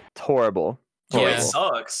bullshit. horrible. Oh, Yeah. it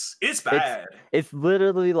sucks. It's bad. It's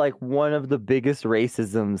literally like one of the biggest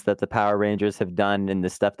racisms that the Power Rangers have done in the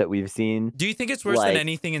stuff that we've seen. Do you think it's worse than Like-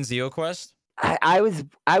 anything in ZeoQuest? I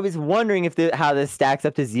was wondering if how this stacks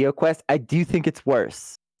up to ZeoQuest. I do think it's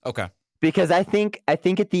worse. Okay. Because I think at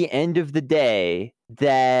the end of the day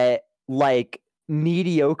that like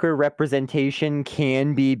mediocre representation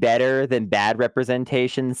can be better than bad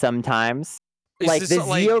representation sometimes. Is Like this, the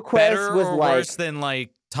ZeoQuest ZeoQuest was or like worse than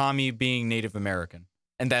like Tommy being Native American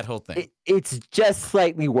and that whole thing. it's just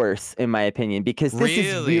slightly worse in my opinion because this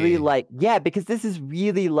is Really? really like because this is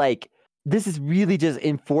really just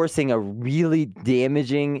enforcing a really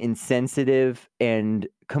damaging, insensitive, and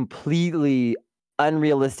completely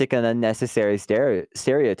unrealistic and unnecessary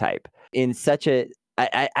stereotype in such a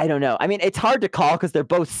I don't know. I mean, it's hard to call because they're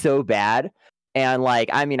both so bad. And like,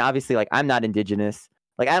 I mean, obviously, like I'm not indigenous.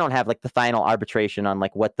 Like I don't have like the final arbitration on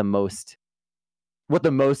like what the most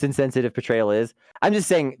insensitive portrayal is. I'm just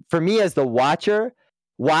saying, for me as the watcher,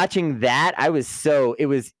 watching that, it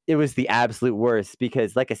was the absolute worst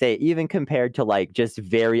because, like I say, even compared to like just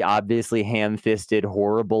very obviously ham-fisted,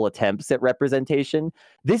 horrible attempts at representation,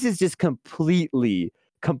 this is just completely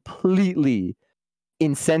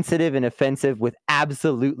insensitive and offensive with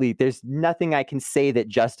absolutely, there's nothing I can say that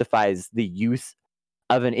justifies the use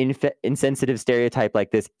of an insensitive stereotype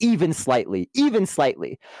like this, even slightly.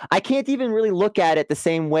 I can't even really look at it the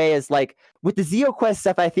same way as like with the ZeoQuest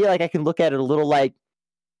stuff. I feel like I can look at it a little like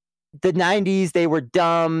the 90s. They were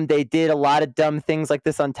dumb. They did a lot of dumb things like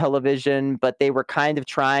this on television, but they were kind of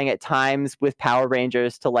trying at times with Power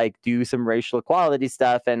Rangers to like do some racial equality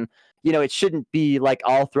stuff. And, you know, it shouldn't be like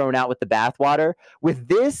all thrown out with the bathwater. With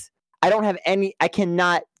this, I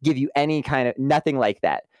cannot give you any kind of nothing like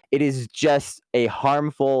that. It is just a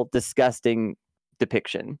harmful, disgusting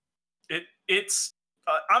depiction. It's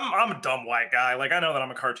I'm a dumb white guy. Like I know that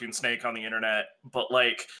I'm a cartoon snake on the internet, but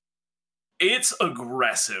like it's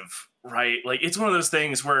aggressive, right? Like it's one of those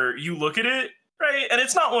things where you look at it, right? And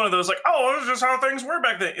it's not one of those like, oh, this is just how things were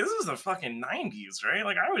back then. This is the fucking 90s, right?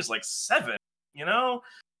 Like I was like 7, you know?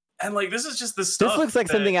 And like this is just the stuff. This looks like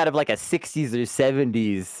something out of like a 60s or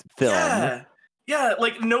 70s film. Yeah,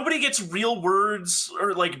 like nobody gets real words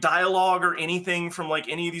or like dialogue or anything from like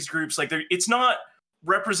any of these groups. Like it's not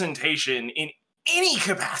representation in any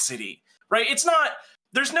capacity, right? It's not,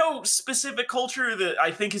 there's no specific culture that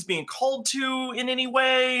I think is being called to in any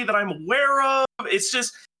way that I'm aware of. It's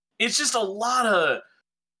just a lot of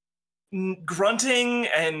grunting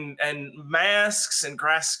and masks and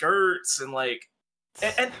grass skirts and like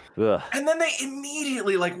and then they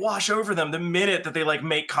immediately like wash over them the minute that they like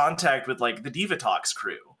make contact with like the Divatox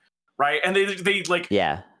crew, right? And they like,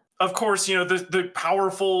 yeah, of course, you know, the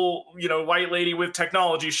powerful, you know, white lady with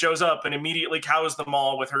technology shows up and immediately cows them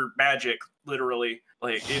all with her magic, literally.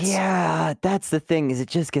 Like it's, yeah, that's the thing, is it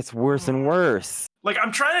just gets worse and worse. Like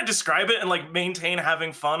I'm trying to describe it and like maintain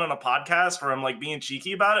having fun on a podcast where I'm like being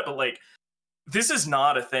cheeky about it, but like this is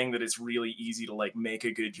not a thing that it's really easy to like make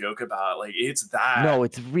a good joke about. Like it's that. No,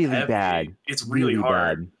 it's really heavy. bad. It's really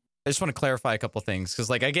hard. Bad. I just want to clarify a couple things because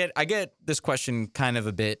like I get this question kind of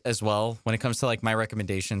a bit as well when it comes to like my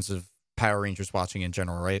recommendations of Power Rangers watching in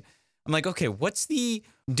general, right? I'm like, okay,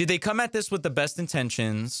 did they come at this with the best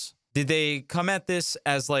intentions? Did they come at this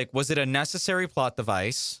as like, was it a necessary plot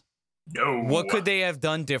device? No. What could they have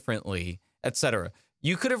done differently, etc.?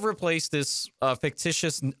 You could have replaced this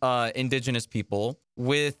fictitious indigenous people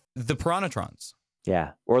with the Piranatrons.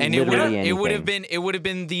 Yeah, or and literally it would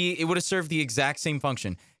have served the exact same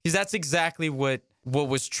function because that's exactly what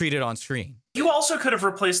was treated on screen. You also could have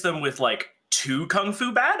replaced them with like two kung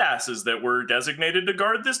fu badasses that were designated to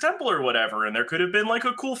guard this temple or whatever, and there could have been like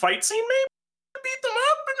a cool fight scene maybe to beat them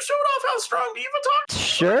up and showed off how strong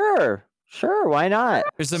Diva Sure, why not?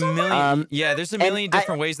 There's a million, there's a million and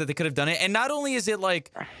different ways that they could have done it. And not only is it like,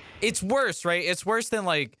 it's worse, right? It's worse than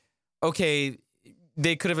like, okay,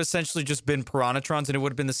 they could have essentially just been Piranhatrons and it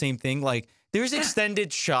would have been the same thing. Like, there's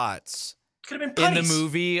extended shots could have been in the putties.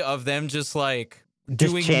 movie of them just like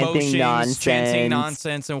Just doing chanting motions, chanting nonsense.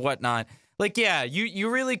 nonsense and whatnot. Like, yeah, you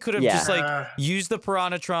really could have just like used the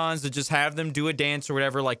Piranhatrons to just have them do a dance or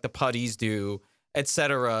whatever, like the putties do,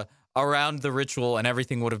 etc., around the ritual, and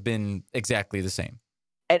everything would have been exactly the same.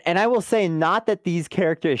 And I will say, not that these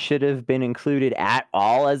characters should have been included at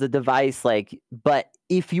all as a device, like, but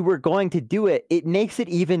if you were going to do it, it makes it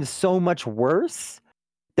even so much worse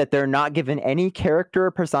that they're not given any character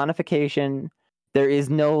or personification. There is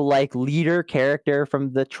no like leader character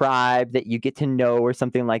from the tribe that you get to know or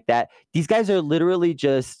something like that. These guys are literally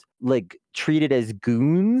just like treated as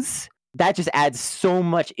goons. That just adds so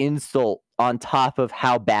much insult on top of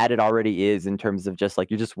how bad it already is in terms of just like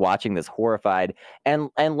you're just watching this horrified. And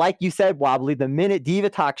like you said, Wobbly, the minute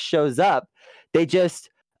Divatox shows up, they just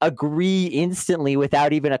agree instantly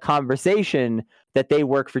without even a conversation that they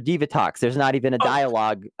work for Divatox. There's not even a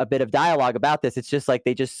bit of dialogue about this. It's just like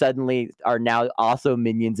they just suddenly are now also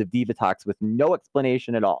minions of Divatox with no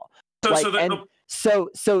explanation at all. So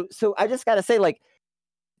I just gotta say, like,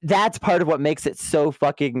 that's part of what makes it so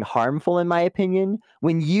fucking harmful, in my opinion.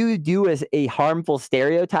 When you do a harmful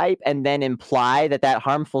stereotype and then imply that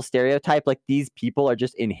harmful stereotype, like these people are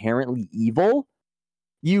just inherently evil,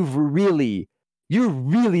 you're really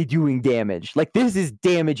doing damage. Like, this is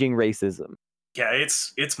damaging racism. Yeah,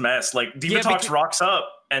 it's mess. Like, Divatox rocks up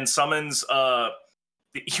and summons the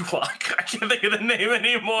Ewok. I can't think of the name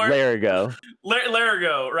anymore. Larigo.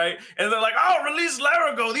 Larigo, right? And they're like, oh, release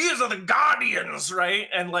Larigo. These are the Guardians, right?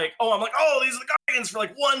 And like, I'm like, oh, these are the Guardians for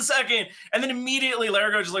like 1 second. And then immediately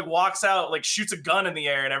Larigo just like walks out, like shoots a gun in the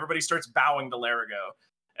air, and everybody starts bowing to Larigo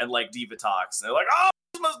and like Divatox. And they're like, oh,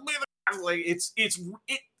 this must be the like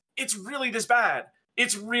it's really this bad.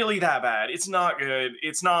 It's really that bad. It's not good.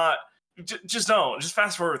 It's not. Just don't. Just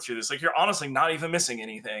fast forward through this. Like, you're honestly not even missing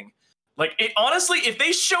anything. Like, it honestly, if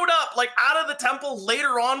they showed up like out of the temple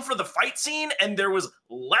later on for the fight scene and there was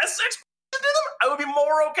less exposition to them, I would be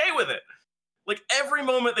more okay with it. Like, every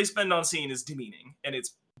moment they spend on scene is demeaning, and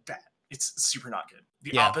it's bad. It's super not good.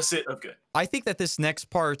 The opposite of good. I think that this next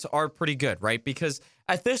parts are pretty good, right? Because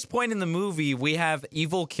at this point in the movie, we have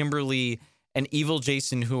evil Kimberly and evil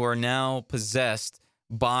Jason who are now possessed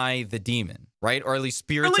by the demon, right? Or at least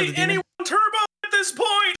spirits of the demon. Anyone turbo at this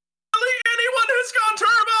point? Really, anyone has gone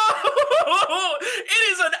turbo?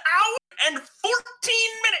 It is an hour and 14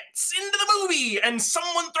 minutes into the movie, and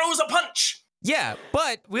someone throws a punch. Yeah,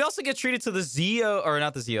 but we also get treated to the Zeo, or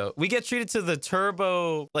not the Zeo. We get treated to the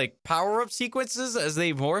turbo like power-up sequences as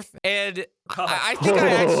they morph, and I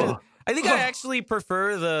think I actually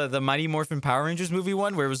prefer the Mighty Morphin Power Rangers movie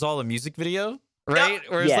one, where it was all a music video. Right?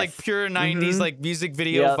 Or it's like pure 90s like music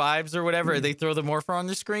video vibes or whatever. They throw the morpher on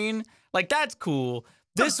the screen. Like, that's cool.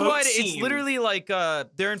 This one, it's literally like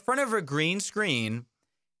they're in front of a green screen.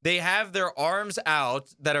 They have their arms out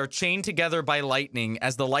that are chained together by lightning.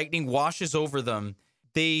 As the lightning washes over them,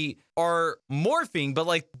 they are morphing, but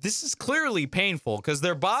like this is clearly painful because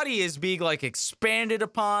their body is being like expanded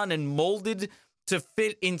upon and molded to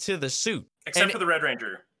fit into the suit. Except for the Red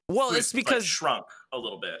Ranger. Well, it's because like, shrunk a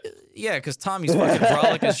little bit. Yeah, because Tommy's fucking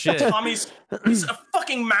brolic as shit. He's a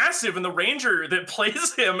fucking massive, and the Ranger that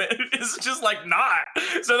plays him is just like not.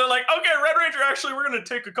 So they're like, okay, Red Ranger, actually, we're gonna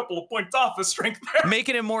take a couple of points off of strength there,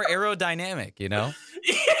 making it more aerodynamic, you know?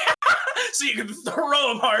 Yeah, so you can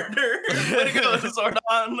throw him harder. Way to go,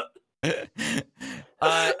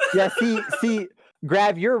 Zordon. See,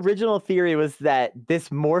 Grav, your original theory was that this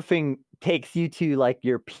morphing takes you to like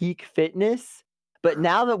your peak fitness. But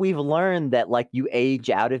now that we've learned that like you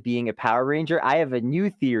age out of being a Power Ranger, I have a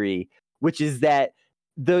new theory, which is that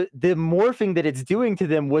the morphing that it's doing to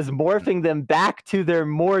them was morphing them back to their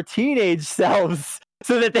more teenage selves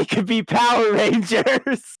so that they could be Power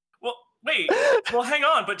Rangers. Well, hang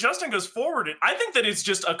on, but Justin goes forward. I think that it's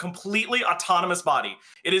just a completely autonomous body.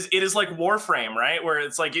 It is like Warframe, right? Where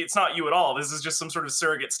it's like, it's not you at all. This is just some sort of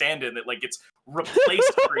surrogate stand-in that like gets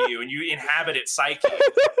replaced for you and you inhabit its psyche,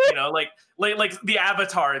 you know, like the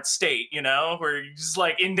Avatar at state, you know, where you're just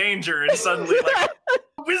like in danger and suddenly like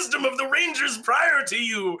wisdom of the Rangers prior to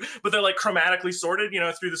you, but they're like chromatically sorted, you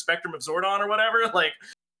know, through the spectrum of Zordon or whatever. Like,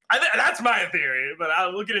 That's my theory, but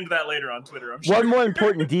we'll get into that later on Twitter, I'm sure. One more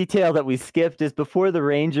important detail that we skipped is before the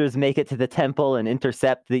Rangers make it to the temple and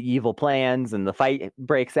intercept the evil plans and the fight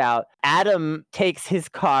breaks out, Adam takes his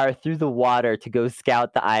car through the water to go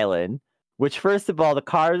scout the island, which, first of all, the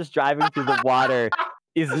cars driving through the water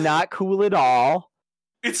is not cool at all.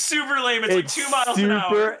 It's super lame. It's like 2 miles an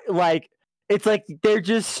hour. It's like they're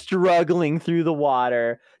just struggling through the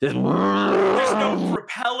water. Just There's no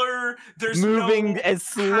propeller. There's moving no as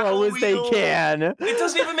slow as they wheel. can. It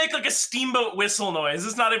doesn't even make like a steamboat whistle noise.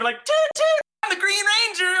 It's not even like toot toot. I'm the Green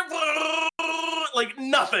Ranger. Like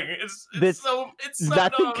nothing. It's so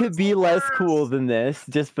nothing dumb. could It's be the less worst. cool than this.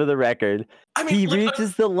 Just for the record, I mean, he like,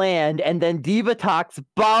 reaches the land, and then Divatox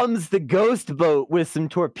bombs the ghost boat with some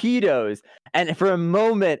torpedoes. And for a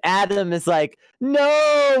moment, Adam is like,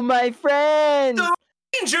 "No, my friends, The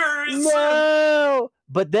Rangers. no!"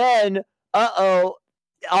 But then,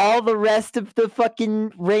 all the rest of the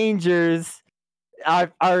fucking Rangers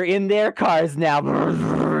are in their cars now,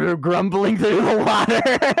 grumbling through the water.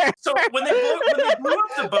 So when they blew up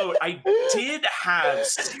the boat, I did have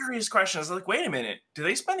serious questions. I was like, wait a minute, do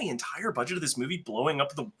they spend the entire budget of this movie blowing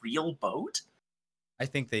up the real boat? I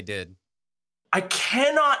think they did. I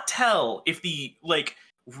cannot tell if the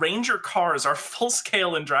Ranger cars are full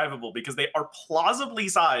scale and drivable because they are plausibly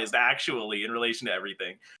sized actually in relation to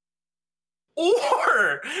everything.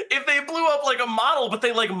 Or if they blew up like a model, but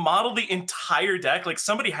they modeled the entire deck. Like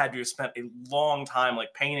somebody had to have spent a long time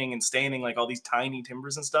painting and staining all these tiny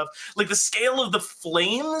timbers and stuff. Like the scale of the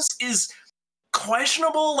flames is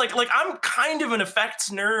questionable. Like I'm kind of an effects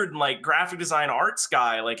nerd and graphic design arts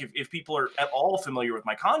guy. If people are at all familiar with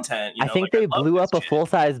my content, I think they blew up a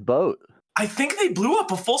full-size boat. I think they blew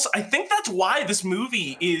up a I think that's why this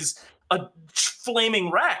movie is a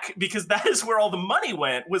flaming wreck, because that is where all the money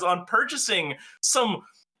went, was on purchasing some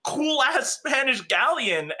cool ass Spanish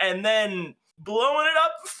galleon and then blowing it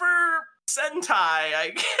up for Sentai,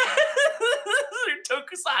 I guess, or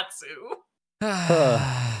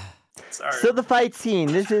Tokusatsu. Sorry. So the fight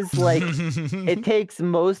scene, this is it takes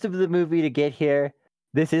most of the movie to get here.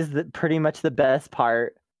 This is pretty much the best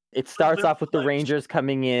part. It starts off with the Rangers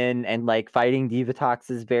coming in and fighting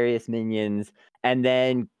Divatox's various minions, and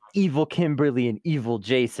then Evil Kimberly and Evil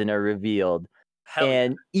Jason are revealed. Hell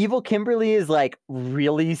and yeah. Evil Kimberly is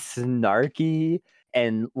really snarky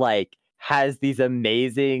and has these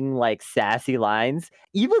amazing sassy lines.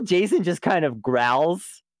 Evil Jason just kind of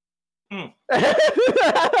growls. This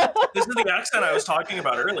is the accent I was talking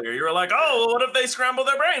about earlier. You were like, oh, well, what if they scrambled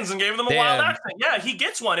their brains and gave them a wild accent? Yeah, he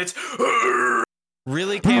gets one. It's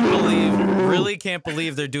really can't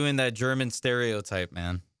believe they're doing that German stereotype,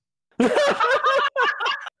 man.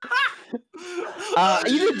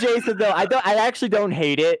 Even Jason though, I actually don't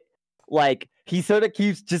hate it. He sort of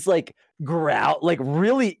keeps just growl,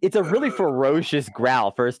 really, it's a really ferocious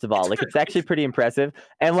growl. First of all, it's actually pretty impressive,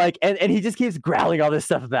 and and he just keeps growling all this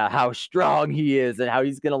stuff about how strong he is and how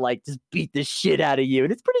he's gonna just beat the shit out of you,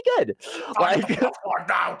 and it's pretty good.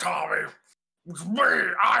 Now, Tommy, it's me.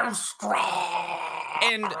 I'm strong.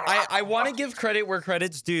 And I want to give credit where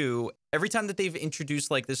credit's due. Every time that they've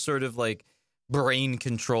introduced this sort of brain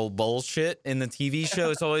control bullshit in the TV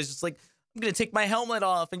show, it's always just I'm gonna take my helmet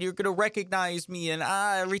off and you're gonna recognize me and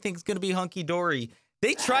everything's gonna be hunky-dory.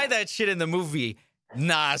 They try that shit in the movie.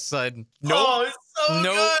 Nah, son. Nope. Oh, it's so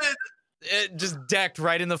good. It just decked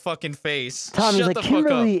right in the fucking face. Tommy's Shut like, the fuck up.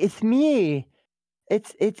 Kimberly, it's me.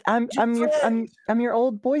 I'm your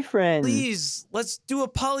old boyfriend. Please, let's do a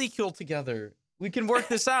polycule together. We can work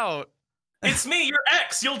this out. It's me, your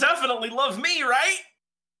ex. You'll definitely love me, right?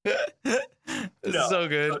 This is so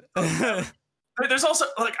good. There's also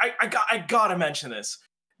I gotta mention this.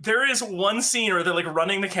 There is one scene where they're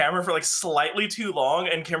running the camera for slightly too long,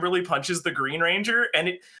 and Kimberly punches the Green Ranger, and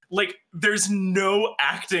it there's no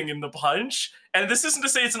acting in the punch. And this isn't to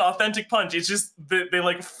say it's an authentic punch. It's just they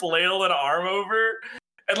flail an arm over,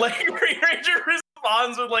 and Green Ranger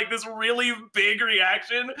responds with this really big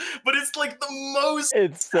reaction, but it's the most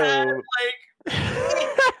It's so sad,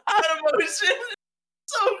 emotion.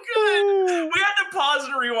 So good. We had to pause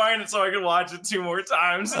and rewind it so I could watch it 2 more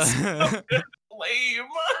times. It's so good. Lame.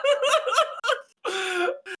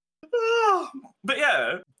 But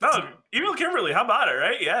yeah, no, Evil Kimberly, how about it,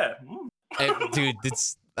 right? Yeah. Dude,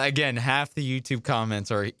 it's again, half the YouTube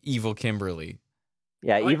comments are Evil Kimberly.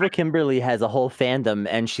 Yeah, Evil Kimberly has a whole fandom,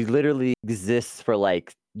 and she literally exists for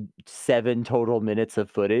 7 total minutes of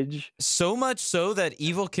footage. So much so that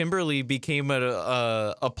Evil Kimberly became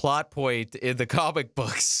a plot point in the comic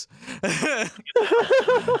books.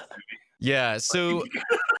 Yeah, so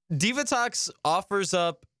Divatox offers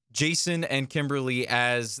up Jason and Kimberly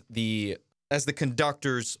as the as the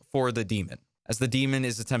conductors for the demon, as the demon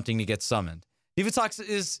is attempting to get summoned. Divatox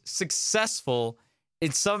is successful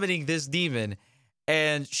in summoning this demon,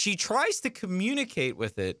 and she tries to communicate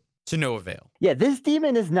with it to no avail. Yeah, this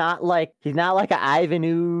demon is not like he's not like a Ivan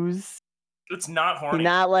Ooze. It's not horny. He's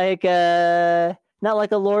not like a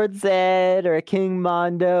Lord Zed or a King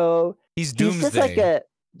Mondo. He's He's just like Doomsday.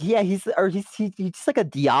 he's just like a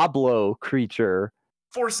Diablo creature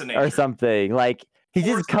Force of nature. or something. Like he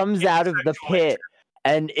Force just comes out of the sexual pit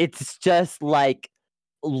and it's just like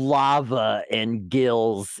lava and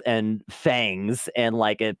gills and fangs and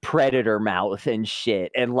like a predator mouth and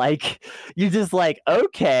shit. And like you're just like,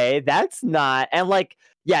 okay, that's not, and like,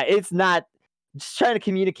 yeah, it's not just trying to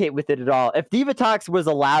communicate with it at all. If Divatox was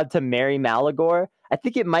allowed to marry Malagor, I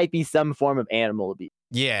think it might be some form of animal abuse.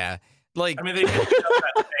 Yeah. Like, I mean, they did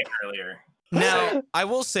that thing earlier. now, I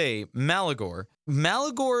will say, Malagor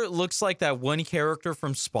looks like that one character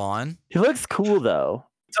from Spawn. He looks cool though.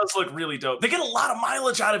 It does look really dope. They get a lot of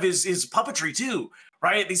mileage out of his puppetry too,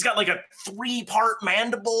 right? He's got like a 3-part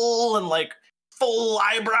mandible and like full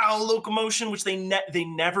eyebrow locomotion, which they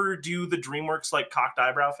never do the DreamWorks like cocked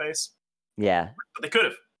eyebrow face. Yeah. But they could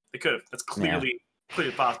have. They could have. That's clearly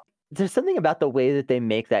possible. There's something about the way that they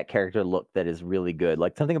make that character look that is really good.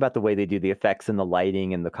 Like something about the way they do the effects and the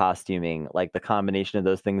lighting and the costuming, like the combination of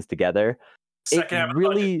those things together. Second half It of the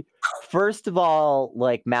really, first of all,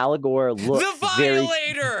 like Malagor looks The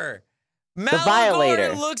Violator! Malagor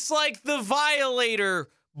Violator. looks like the Violator,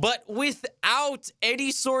 but without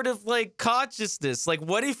any sort of like consciousness. Like,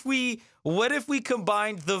 what if we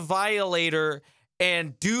combined the Violator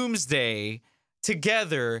and Doomsday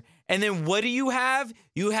together, and then what do you have?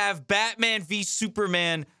 You have Batman v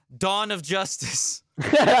Superman: Dawn of Justice. Yo,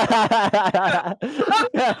 I'm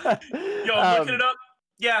looking it up.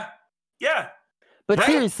 Yeah. But Right?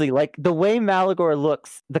 seriously, like the way Malagor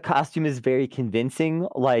looks, the costume is very convincing.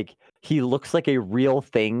 Like he looks like a real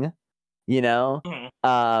thing, you know? Mhm.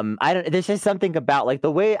 I don't, there's just something about like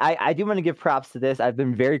the way I do want to give props to this. I've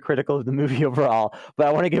been very critical of the movie overall, but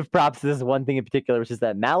I want to give props to this one thing in particular, which is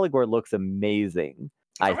that Malagor looks amazing.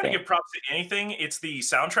 If I I'm gonna think. give props to anything, it's the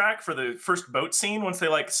soundtrack for the first boat scene once they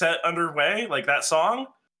like set underway, like that song.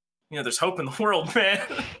 You know, there's hope in the world, man.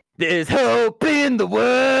 There's hope in the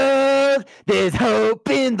world. There's hope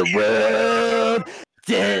in the world.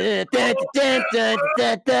 Dun, dun, dun, dun,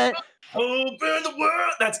 dun, dun. Hope in the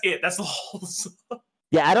world. That's it. That's the whole song.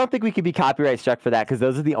 Yeah, I don't think we could be copyright struck for that because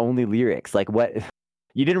those are the only lyrics. Like, what?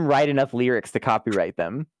 You didn't write enough lyrics to copyright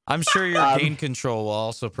them. I'm sure your gain control will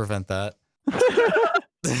also prevent that.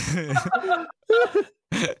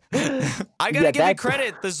 I gotta give you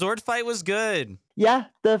credit. The Zord fight was good. Yeah,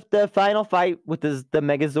 the final fight with the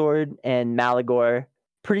Megazord and Malagor,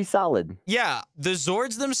 pretty solid. Yeah, the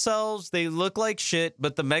Zords themselves, they look like shit,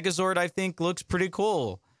 but the Megazord, I think, looks pretty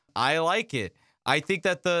cool. I like it. I think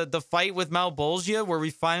that the fight with Malbolgia, where we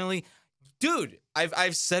finally, dude,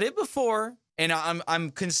 I've said it before, and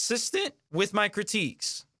I'm consistent with my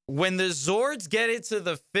critiques. When the Zords get into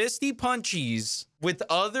the fisty punchies with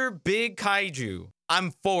other big kaiju,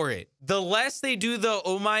 I'm for it. The less they do the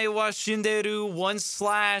Omae wa Shinderu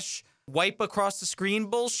 1/ wipe across the screen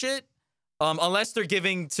bullshit, unless they're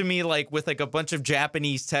giving to me like with like a bunch of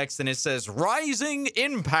Japanese text and it says Rising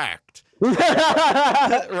Impact.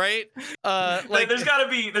 Right? Like there's gotta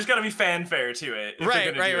be fanfare to it. if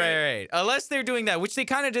they're gonna do it. Right. Unless they're doing that, which they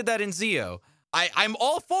kind of did that in Zeo. I'm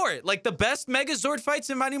all for it. Like the best Megazord fights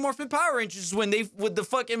in Mighty Morphin Power Rangers is when the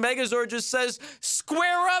fucking Megazord just says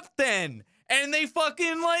square up then, and they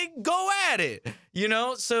fucking like go at it, you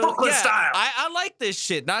know. So Brooklyn yeah, style. I like this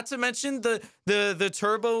shit. Not to mention the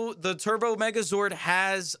turbo Megazord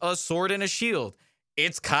has a sword and a shield.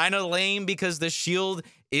 It's kind of lame because the shield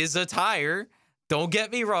is a tire. Don't get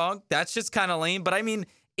me wrong, that's just kind of lame. But I mean,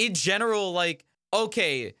 in general, like,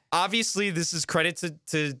 okay, obviously this is credit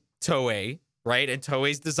to Toei, right? And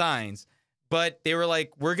Toei's designs. But they were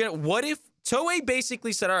like, what if Toei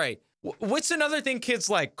basically said, all right, what's another thing kids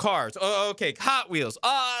like? Cars. Oh, okay. Hot Wheels.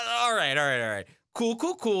 All right. Cool.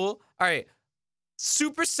 All right.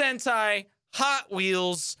 Super Sentai, Hot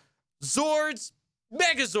Wheels, Zords,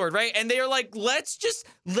 Megazord, right? And they're like, let's just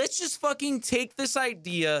fucking take this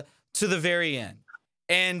idea to the very end.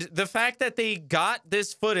 And the fact that they got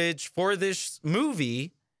this footage for this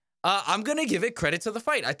movie, I'm going to give it credit to the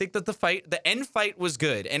fight. I think that the end fight was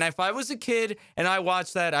good. And if I was a kid and I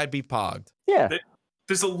watched that, I'd be pogged. Yeah.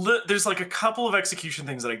 There's like a couple of execution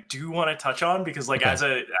things that I do want to touch on because like Okay. as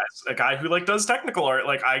a guy who like does technical art,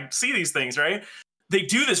 like I see these things, right? they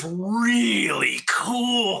do this really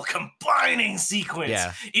cool combining sequence.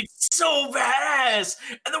 Yeah. It's so badass.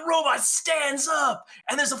 And the robot stands up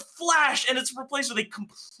and there's a flash and it's replaced with a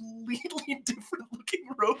completely different looking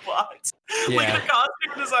robot. Like Yeah. the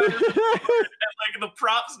costume designer and like the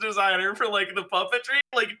props designer for like the puppetry,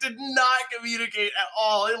 like did not communicate at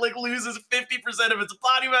all. It like loses 50% of its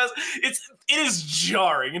body mass. It is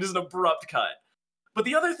jarring. It is an abrupt cut. But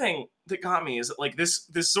the other thing that got me is that like this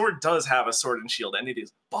sword does have a sword and shield, and it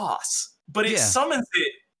is boss. But it summons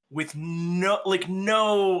it with no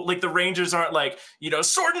the Rangers aren't like,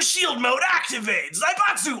 sword and shield mode activate,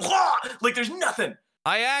 Zaibatsu, like there's nothing.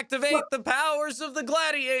 I activate the powers of the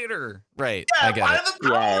gladiator. Right. Yeah, I get it. the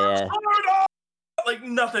power of sword, oh! Like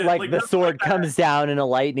nothing. Like the sword comes down in a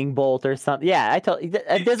lightning bolt or something. Yeah, I told you.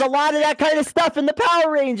 There's a lot of that kind of stuff in the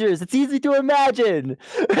Power Rangers. It's easy to imagine.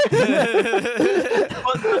 But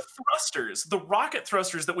the thrusters, the rocket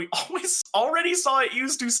thrusters that we already saw it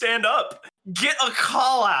used to stand up, get a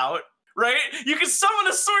call out, right? You can summon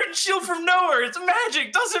a sword and shield from nowhere. It's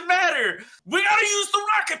magic. Doesn't matter. We gotta use the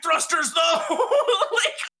rocket thrusters though.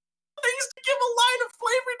 Like things to give a line of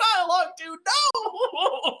flavor dialogue to.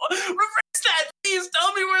 No, reverse that. Please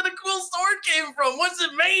tell me where the cool sword came from. What's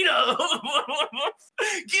it made of?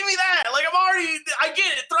 Give me that. Like I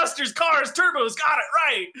get it. Thrusters, cars, turbos. Got it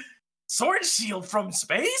right. Sword shield from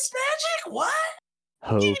space magic? What?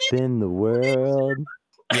 Hope in the world.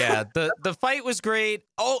 Yeah, the fight was great.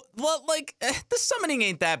 Oh, well, like the summoning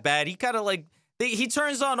ain't that bad. He kind of like he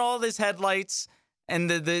turns on all his headlights and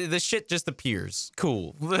the shit just appears.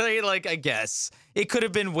 Cool. Like I guess it could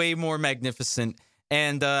have been way more magnificent,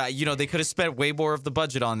 and they could have spent way more of the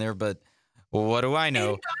budget on there. But what do I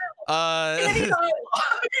know?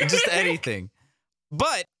 Just anything.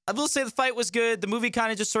 But I will say the fight was good. The movie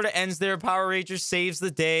kind of just sort of ends there. Power Rangers saves the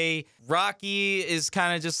day. Rocky is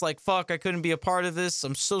kind of just like, fuck, I couldn't be a part of this.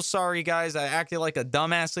 I'm so sorry, guys. I acted like a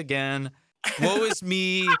dumbass again. Woe is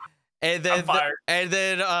me. And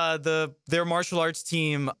then their martial arts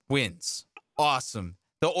team wins. Awesome.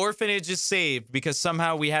 The orphanage is saved because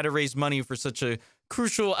somehow we had to raise money for such a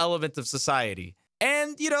crucial element of society.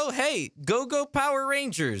 And, hey, go Power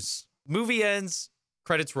Rangers. Movie ends.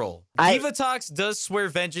 Credits roll. Divatox does swear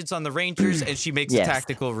vengeance on the Rangers, and she makes a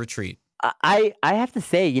tactical retreat. I have to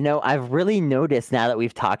say, I've really noticed now that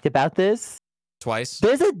we've talked about this. Twice?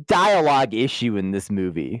 There's a dialogue issue in this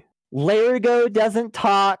movie. Larigo doesn't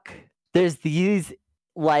talk. There's these,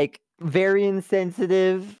 very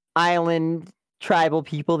insensitive island tribal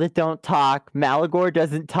people that don't talk. Malagor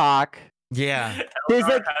doesn't talk. Yeah. There's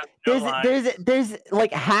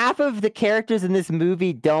half of the characters in this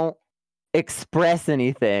movie don't express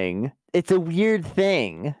anything. It's a weird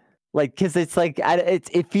thing, because it's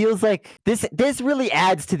it feels like this really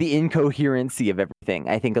adds to the incoherency of everything.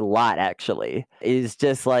 I think a lot actually is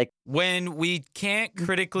just when we can't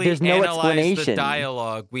critically there's no analyze the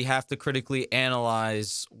dialogue, we have to critically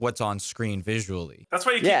analyze what's on screen visually. That's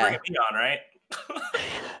why you keep bringing me on, right?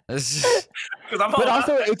 But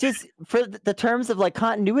also, it just for the terms of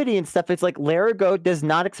continuity and stuff, it's Larigo does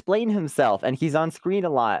not explain himself, and he's on screen a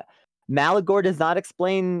lot. Malagor does not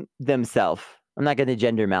explain themselves. I'm not going to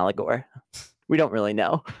gender Malagor. We don't really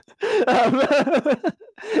know. Because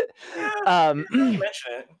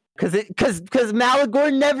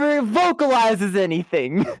Malagor never vocalizes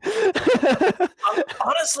anything.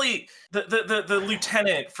 Honestly, the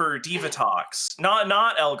lieutenant for Divatox,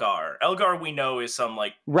 not Elgar. Elgar we know is some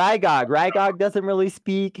Rygog. Rygog doesn't really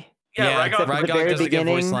speak. Yeah, Rygog doesn't get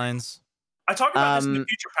voice lines. I talked about this in the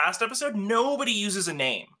Future Past episode. Nobody uses a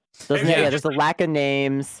name. There's a lack of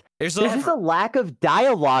names. There's just a lack of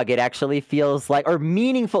dialogue, it actually feels like, or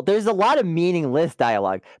meaningful. There's a lot of meaningless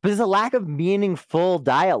dialogue, but there's a lack of meaningful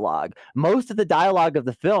dialogue. Most of the dialogue of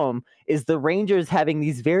the film is the Rangers having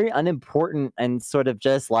these very unimportant and sort of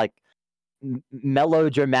just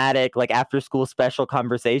melodramatic, after school special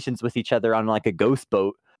conversations with each other on a ghost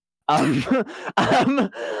boat. And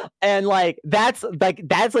that's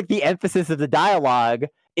the emphasis of the dialogue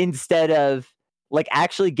instead of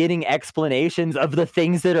actually getting explanations of the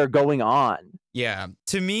things that are going on. Yeah.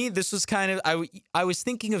 To me, this was kind of I was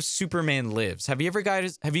thinking of Superman Lives. Have you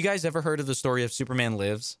guys ever heard of the story of Superman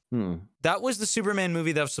Lives? That was the Superman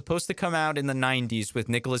movie that was supposed to come out in the 90s with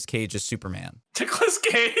Nicolas Cage as Superman. Nicolas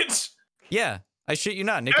Cage? Yeah. I shit you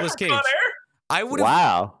not, Nicolas Cage. I would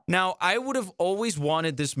have always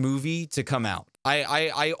wanted this movie to come out.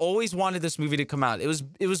 I always wanted this movie to come out. It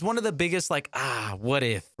was one of the biggest what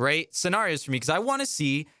if, right? Scenarios for me, because I want to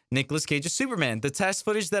see Nicolas Cage as Superman. The test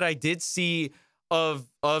footage that I did see of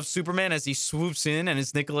Superman as he swoops in and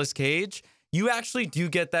it's Nicolas Cage, you actually do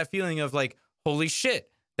get that feeling of holy shit,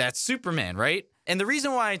 that's Superman, right? And the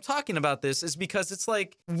reason why I'm talking about this is because it's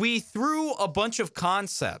like we threw a bunch of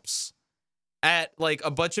concepts at like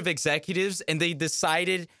a bunch of executives and they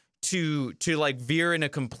decided to like veer in a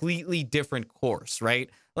completely different course, right?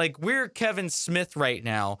 Like we're Kevin Smith right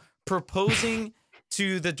now proposing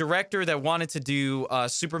to the director that wanted to do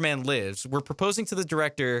Superman Lives. We're proposing to the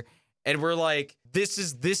director and we're like, this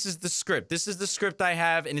is the script. This is the script I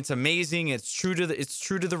have and it's amazing. It's true to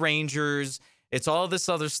the Rangers. It's all this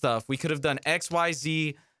other stuff. We could have done X, Y,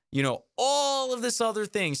 Z, you know, all of this other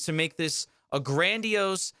things to make this a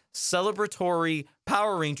grandiose, celebratory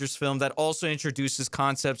Power Rangers film that also introduces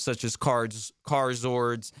concepts such as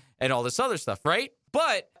Carzords, and all this other stuff, right?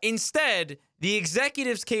 But instead, the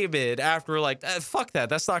executives came in after like, fuck that,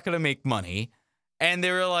 that's not going to make money. And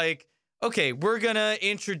they were like, okay, we're going to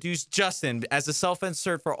introduce Justin as a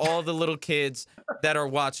self-insert for all the little kids that are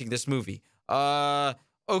watching this movie.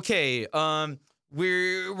 Okay,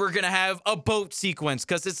 we're gonna have a boat sequence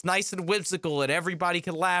because it's nice and whimsical and everybody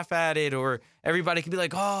can laugh at it, or everybody can be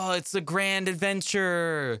like, oh, it's a grand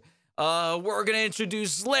adventure. We're gonna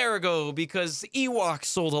introduce Larago because Ewoks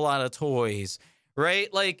sold a lot of toys,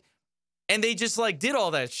 right? Like, and they just like did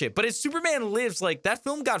all that shit. But as Superman Lives, like that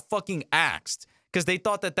film got fucking axed because they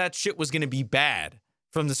thought that shit was gonna be bad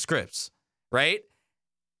from the scripts, right?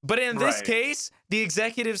 But in this case, the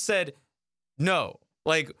executive said, no,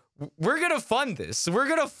 like, we're going to fund this. We're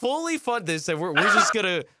going to fully fund this, and we're just going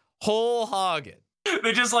to whole hog it.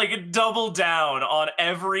 They just like double down on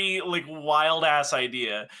every like wild ass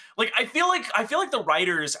idea. Like I feel like the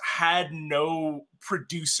writers had no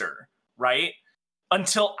producer, right?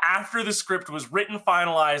 Until after the script was written,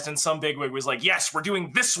 finalized, and some bigwig was like, yes, we're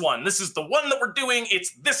doing this one. This is the one that we're doing.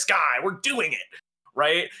 It's this guy. We're doing it.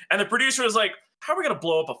 Right? And the producer was like, how are we going to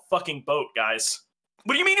blow up a fucking boat, guys?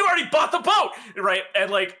 What do you mean you already bought the boat? Right? And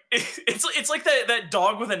like, it's like that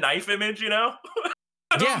dog with a knife image, you know?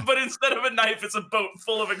 Yeah. But instead of a knife, it's a boat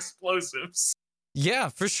full of explosives. Yeah,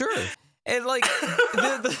 for sure. And like,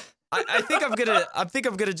 I think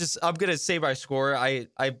I'm gonna say my score. I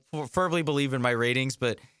firmly believe in my ratings,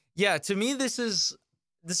 but yeah, to me, this is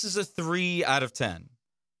a 3 out of 10.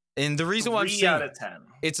 And the reason why I'm saying 3 out of 10,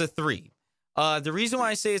 it's a 3. The reason why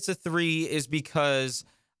I say it's a 3 is because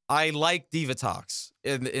I like Divatox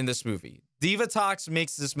in this movie. Divatox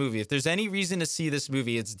makes this movie. If there's any reason to see this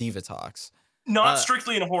movie, it's Divatox. Not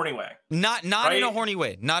strictly in a horny way. Not right? in a horny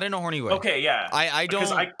way. Not in a horny way. Okay, yeah. I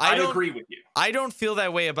don't agree with you. I don't feel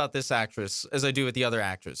that way about this actress as I do with the other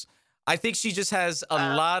actress. I think she just has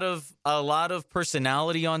a lot of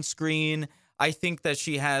personality on screen. I think that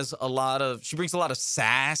she brings a lot of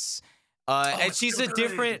sass. And she's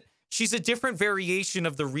a different variation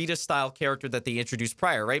of the Rita style character that they introduced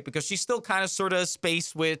prior, right? Because she's still kind of sort of a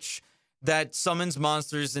space witch that summons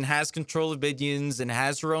monsters and has control of minions and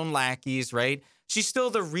has her own lackeys, right? She's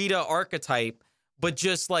still the Rita archetype, but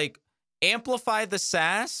just like amplify the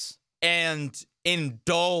sass and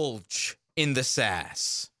indulge in the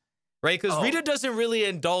sass, right? Because Rita doesn't really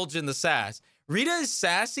indulge in the sass. Rita is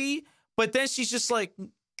sassy, but then she's just like,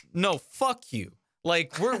 no, fuck you.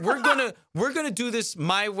 Like we're gonna do this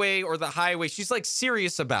my way or the highway. She's like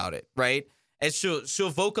serious about it, right? And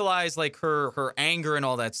she'll vocalize like her anger and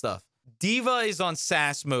all that stuff. Diva is on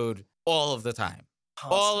sass mode all of the time.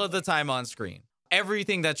 Constantly. All of the time on screen.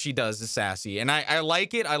 Everything that she does is sassy. And I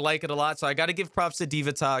like it. I like it a lot. So I got to give props to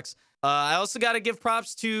Divatox. I also got to give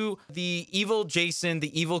props to the evil Jason,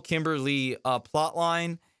 the evil Kimberly plot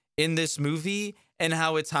line in this movie and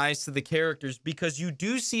how it ties to the characters, because you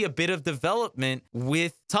do see a bit of development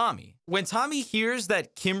with Tommy. When Tommy hears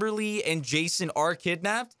that Kimberly and Jason are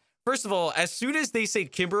kidnapped, first of all, as soon as they say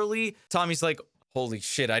Kimberly, Tommy's like, holy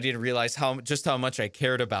shit, I didn't realize how much I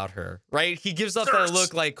cared about her, right? He gives up that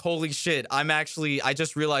look like, holy shit, I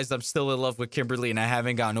just realized I'm still in love with Kimberly and I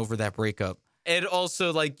haven't gotten over that breakup. And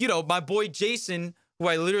also, like, you know, my boy Jason, who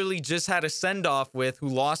I literally just had a send-off with, who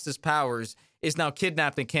lost his powers, is now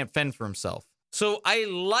kidnapped and can't fend for himself. So I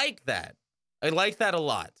like that. I like that a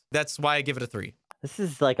lot. That's why I give it a 3. This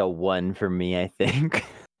is like a 1 for me, I think.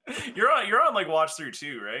 You're on like watch through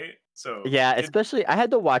too, right? So yeah, especially I had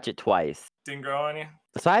to watch it twice. Didn't grow on you?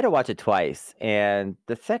 So I had to watch it twice, and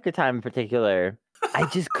the second time in particular, I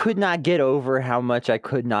just could not get over how much I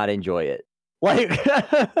could not enjoy it. Like,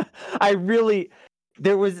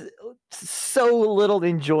 there was so little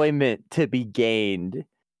enjoyment to be gained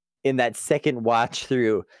in that second watch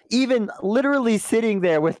through. Even literally sitting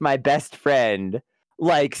there with my best friend,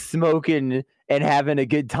 like smoking and having a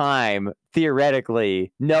good time,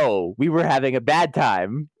 theoretically, no, we were having a bad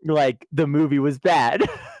time. Like, the movie was bad.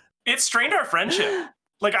 It strained our friendship.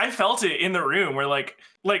 Like I felt it in the room where like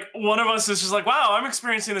one of us is just like, wow, I'm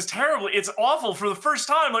experiencing this terribly. It's awful for the first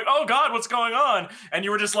time. Like, oh God, what's going on? And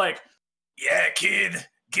you were just like, yeah, kid,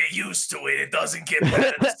 get used to it. It doesn't get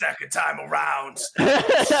better the second time around.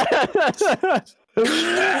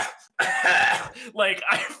 Like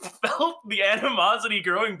I felt the animosity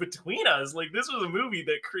growing between us. Like this was a movie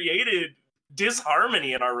that created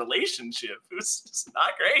disharmony in our relationship. It was just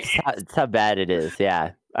not great. It's how bad it is,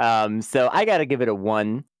 yeah. So I gotta give it a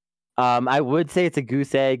 1. I would say it's a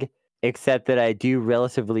goose egg, except that I do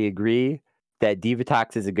relatively agree that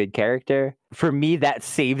Divatox is a good character. For me, that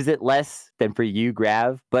saves it less than for you,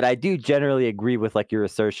 Grav. But I do generally agree with like your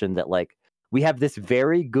assertion that like we have this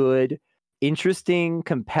very good, interesting,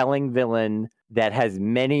 compelling villain that has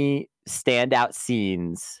many standout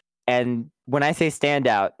scenes. And when I say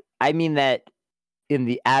standout, I mean that in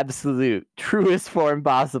the absolute truest form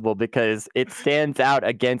possible, because it stands out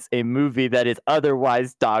against a movie that is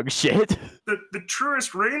otherwise dog shit. The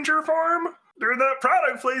truest Ranger form during that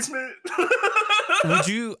product placement.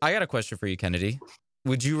 I got a question for you, Kennedy.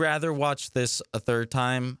 Would you rather watch this a third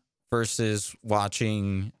time versus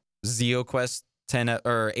watching ZeoQuest 10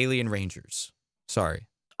 or Alien Rangers? Sorry.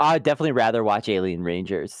 I'd definitely rather watch Alien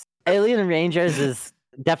Rangers. Alien Rangers is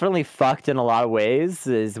definitely fucked in a lot of ways,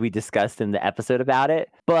 as we discussed in the episode about it.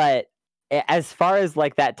 But as far as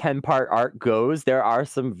like that 10-part arc goes, there are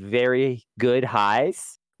some very good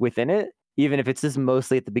highs within it, even if it's just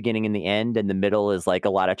mostly at the beginning and the end, and the middle is like a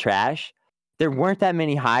lot of trash. There weren't that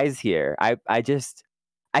many highs here. I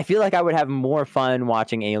feel like I would have more fun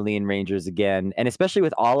watching Alien Rangers again, and especially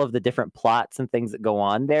with all of the different plots and things that go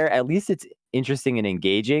on there. At least it's interesting and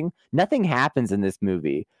engaging. Nothing happens in this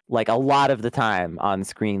movie, like a lot of the time on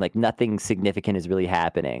screen. Like nothing significant is really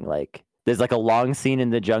happening. Like there's like a long scene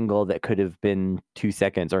in the jungle that could have been 2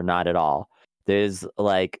 seconds or not at all. There's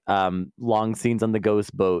like long scenes on the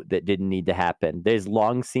ghost boat that didn't need to happen. There's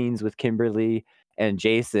long scenes with Kimberly and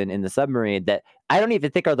Jason in the submarine that I don't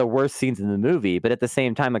even think are the worst scenes in the movie, but at the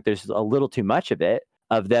same time, like there's a little too much of it,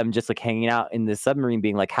 of them just like hanging out in the submarine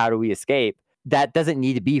being like, how do we escape? That doesn't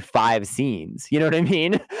need to be 5 scenes. You know what I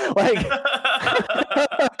mean? Like,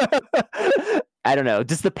 I don't know.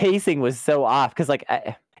 Just the pacing was so off because like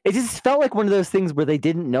it just felt like one of those things where they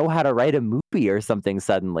didn't know how to write a movie or something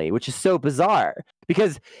suddenly, which is so bizarre.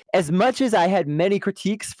 Because as much as I had many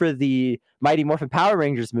critiques for the Mighty Morphin Power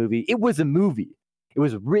Rangers movie, it was a movie. It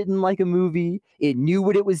was written like a movie. It knew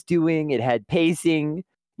what it was doing. It had pacing.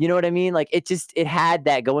 You know what I mean? Like it had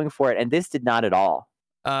that going for it. And this did not at all.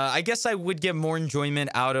 I guess I would get more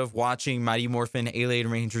enjoyment out of watching Mighty Morphin Alien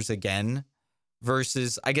Rangers again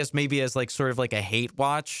versus, I guess, maybe as like sort of like a hate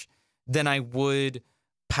watch than I would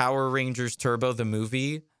Power Rangers Turbo the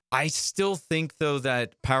movie. I still think, though,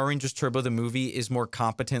 that Power Rangers Turbo the movie is more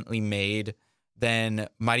competently made than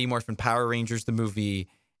Mighty Morphin Power Rangers the movie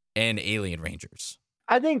and Alien Rangers.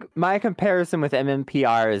 I think my comparison with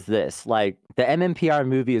MMPR is this. Like, the MMPR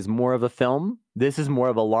movie is more of a film. This is more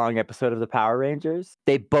of a long episode of the Power Rangers.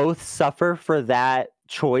 They both suffer for that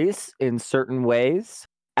choice in certain ways.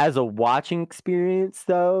 As a watching experience,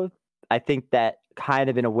 though, I think that kind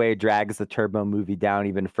of in a way drags the Turbo movie down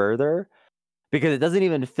even further, because it doesn't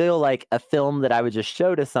even feel like a film that I would just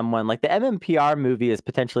show to someone. Like the MMPR movie is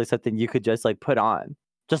potentially something you could just like put on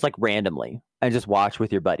just like randomly and just watch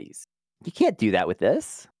with your buddies. You can't do that with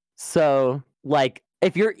this. So like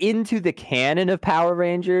if you're into the canon of Power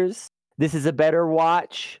Rangers, this is a better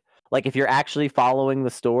watch. Like if you're actually following the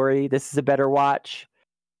story, this is a better watch.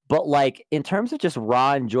 But like in terms of just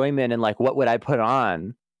raw enjoyment and like what would I put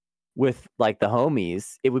on with like the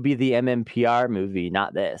homies, it would be the MMPR movie,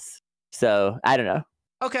 not this. So I don't know.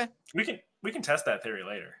 Okay, we can test that theory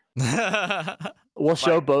later. We'll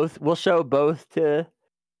show both to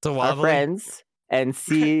our friends and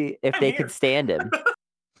see if they can stand him.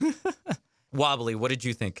 Wobbly, what did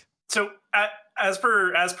you think? So as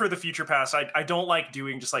per the Future Pass, I don't like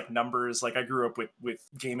doing just like numbers. Like I grew up with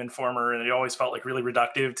Game Informer, and it always felt like really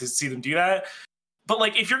reductive to see them do that. But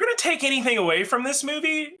like, if you're gonna take anything away from this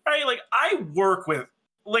movie, right? Like I work with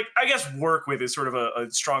is sort of a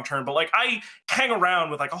strong term, but like I hang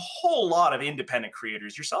around with like a whole lot of independent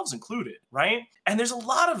creators, yourselves included, right? And there's a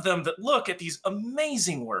lot of them that look at these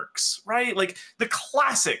amazing works, right? Like the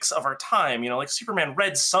classics of our time, you know, like Superman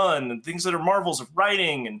Red Sun and things that are marvels of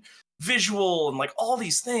writing and visual and like all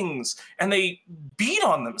these things, and they beat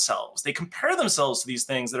on themselves. They compare themselves to these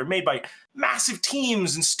things that are made by massive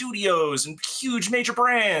teams and studios and huge major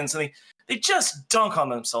brands, and they just dunk on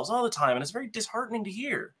themselves all the time, and it's very disheartening to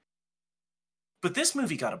hear. But this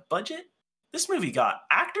movie got a budget. This movie got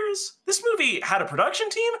actors. This movie had a production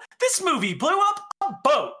team. This movie blew up a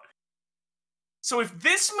boat. So if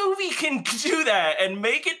this movie can do that and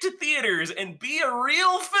make it to theaters and be a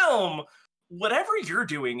real film, whatever you're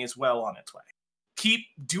doing is well on its way. Keep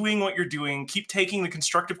doing what you're doing. Keep taking the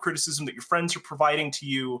constructive criticism that your friends are providing to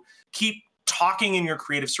you. Keep talking in your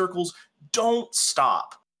creative circles. Don't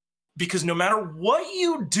stop. Because no matter what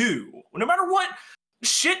you do, no matter what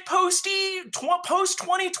shitposty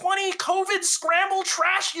post-2020 COVID scramble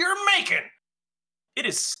trash you're making, it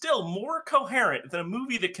is still more coherent than a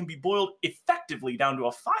movie that can be boiled effectively down to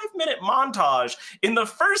a 5-minute montage in the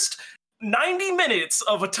first 90 minutes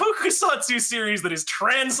of a tokusatsu series that is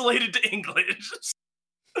translated to English.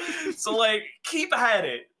 So, like, keep at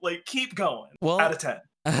it. Like, keep going. Well, out of 10.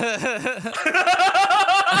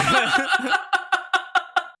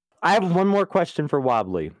 I have one more question for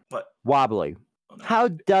Wobbly. What? Wobbly. Oh, no. How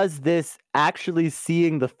does this actually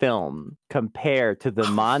seeing the film compare to the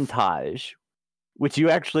montage, which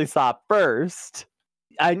you actually saw first?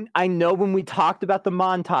 I know when we talked about the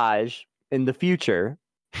montage in the future,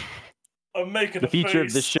 I'm making the a future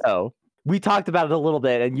of the face. show, we talked about it a little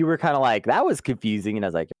bit, and you were kind of like, that was confusing, and I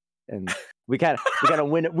was like, and we kind of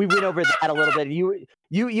went over that a little bit.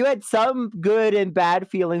 You had some good and bad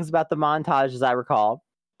feelings about the montage, as I recall.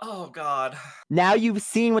 Oh, God. Now you've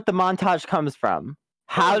seen what the montage comes from.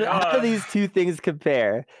 How do these two things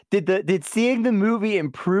compare? Did seeing the movie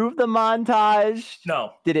improve the montage?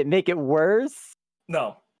 No. Did it make it worse?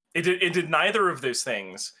 No. It did neither of those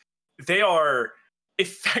things. They are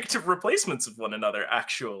effective replacements of one another,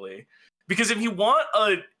 actually. Because if you want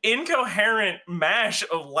an incoherent mash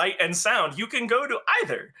of light and sound, you can go to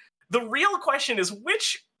either. The real question is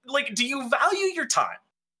do you value your time?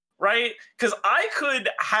 Right? Because I could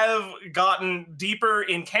have gotten deeper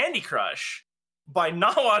in Candy Crush by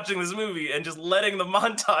not watching this movie and just letting the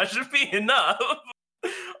montage be enough.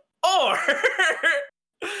 Or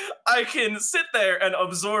I can sit there and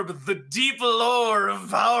absorb the deep lore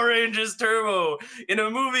of Power Rangers Turbo in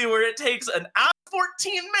a movie where it takes an hour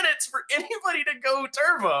 14 minutes for anybody to go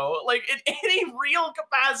turbo, like in any real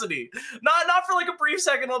capacity. Not for like a brief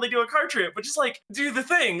second while they do a car trip, but just like do the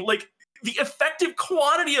thing. Like the effective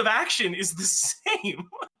quantity of action is the same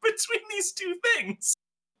between these two things.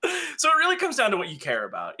 So it really comes down to what you care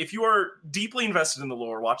about. If you are deeply invested in the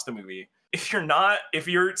lore, watch the movie. If you're not, if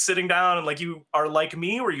you're sitting down and like you are like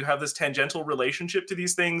me, where you have this tangential relationship to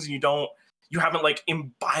these things and you haven't like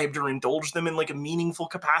imbibed or indulged them in like a meaningful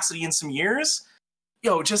capacity in some years,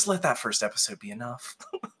 just let that first episode be enough.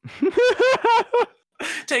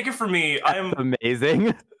 Take it from me. That's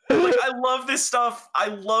amazing. Like, I love this stuff. I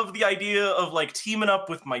love the idea of like teaming up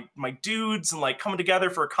with my dudes and like coming together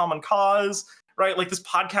for a common cause, right? Like this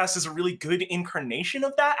podcast is a really good incarnation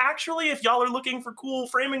of that, actually, if y'all are looking for cool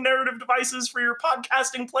framing narrative devices for your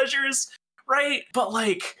podcasting pleasures, right? But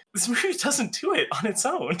like this movie doesn't do it on its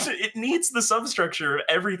own. It needs the substructure of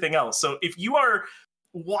everything else. So if you are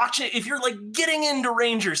if you're like getting into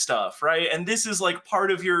Ranger stuff, right? And this is like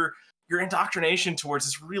part of your indoctrination towards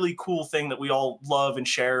this really cool thing that we all love and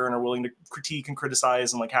share and are willing to critique and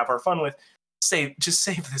criticize and like have our fun with, just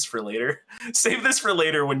save this for later. Save this for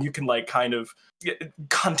later when you can like kind of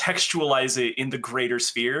contextualize it in the greater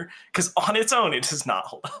sphere, because on its own it does not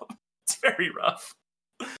hold up. It's very rough.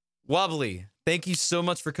 Wobbly, thank you so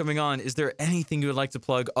much for coming on. Is there anything you would like to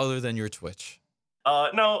plug other than your Twitch?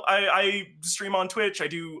 No, I stream on Twitch.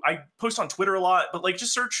 I post on Twitter a lot, but like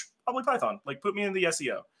just search Wobbly Python. Like put me in the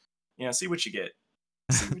SEO. See what you get.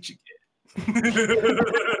 See what you get.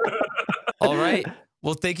 All right.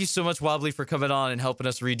 Well, thank you so much, Wobbly, for coming on and helping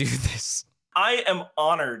us redo this. I am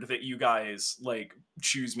honored that you guys like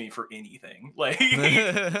choose me for anything. Like, like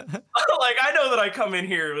I know that I come in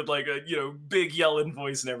here with like a big yelling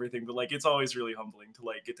voice and everything, but like it's always really humbling to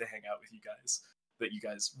like get to hang out with you guys. That you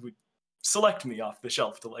guys would select me off the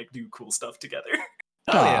shelf to like do cool stuff together.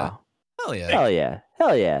 Hell yeah. Hell yeah. Hell yeah.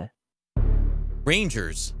 Hell yeah.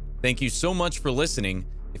 Rangers, thank you so much for listening.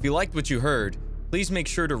 If you liked what you heard, please make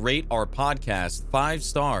sure to rate our podcast 5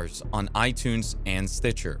 stars on iTunes and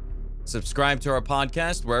Stitcher. Subscribe to our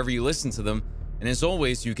podcast wherever you listen to them. And as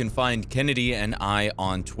always, you can find Kennedy and I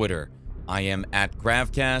on Twitter. I am at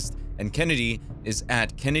Gravcast and Kennedy is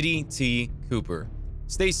at Kennedy T. Cooper.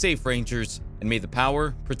 Stay safe, Rangers, and may the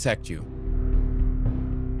power protect you.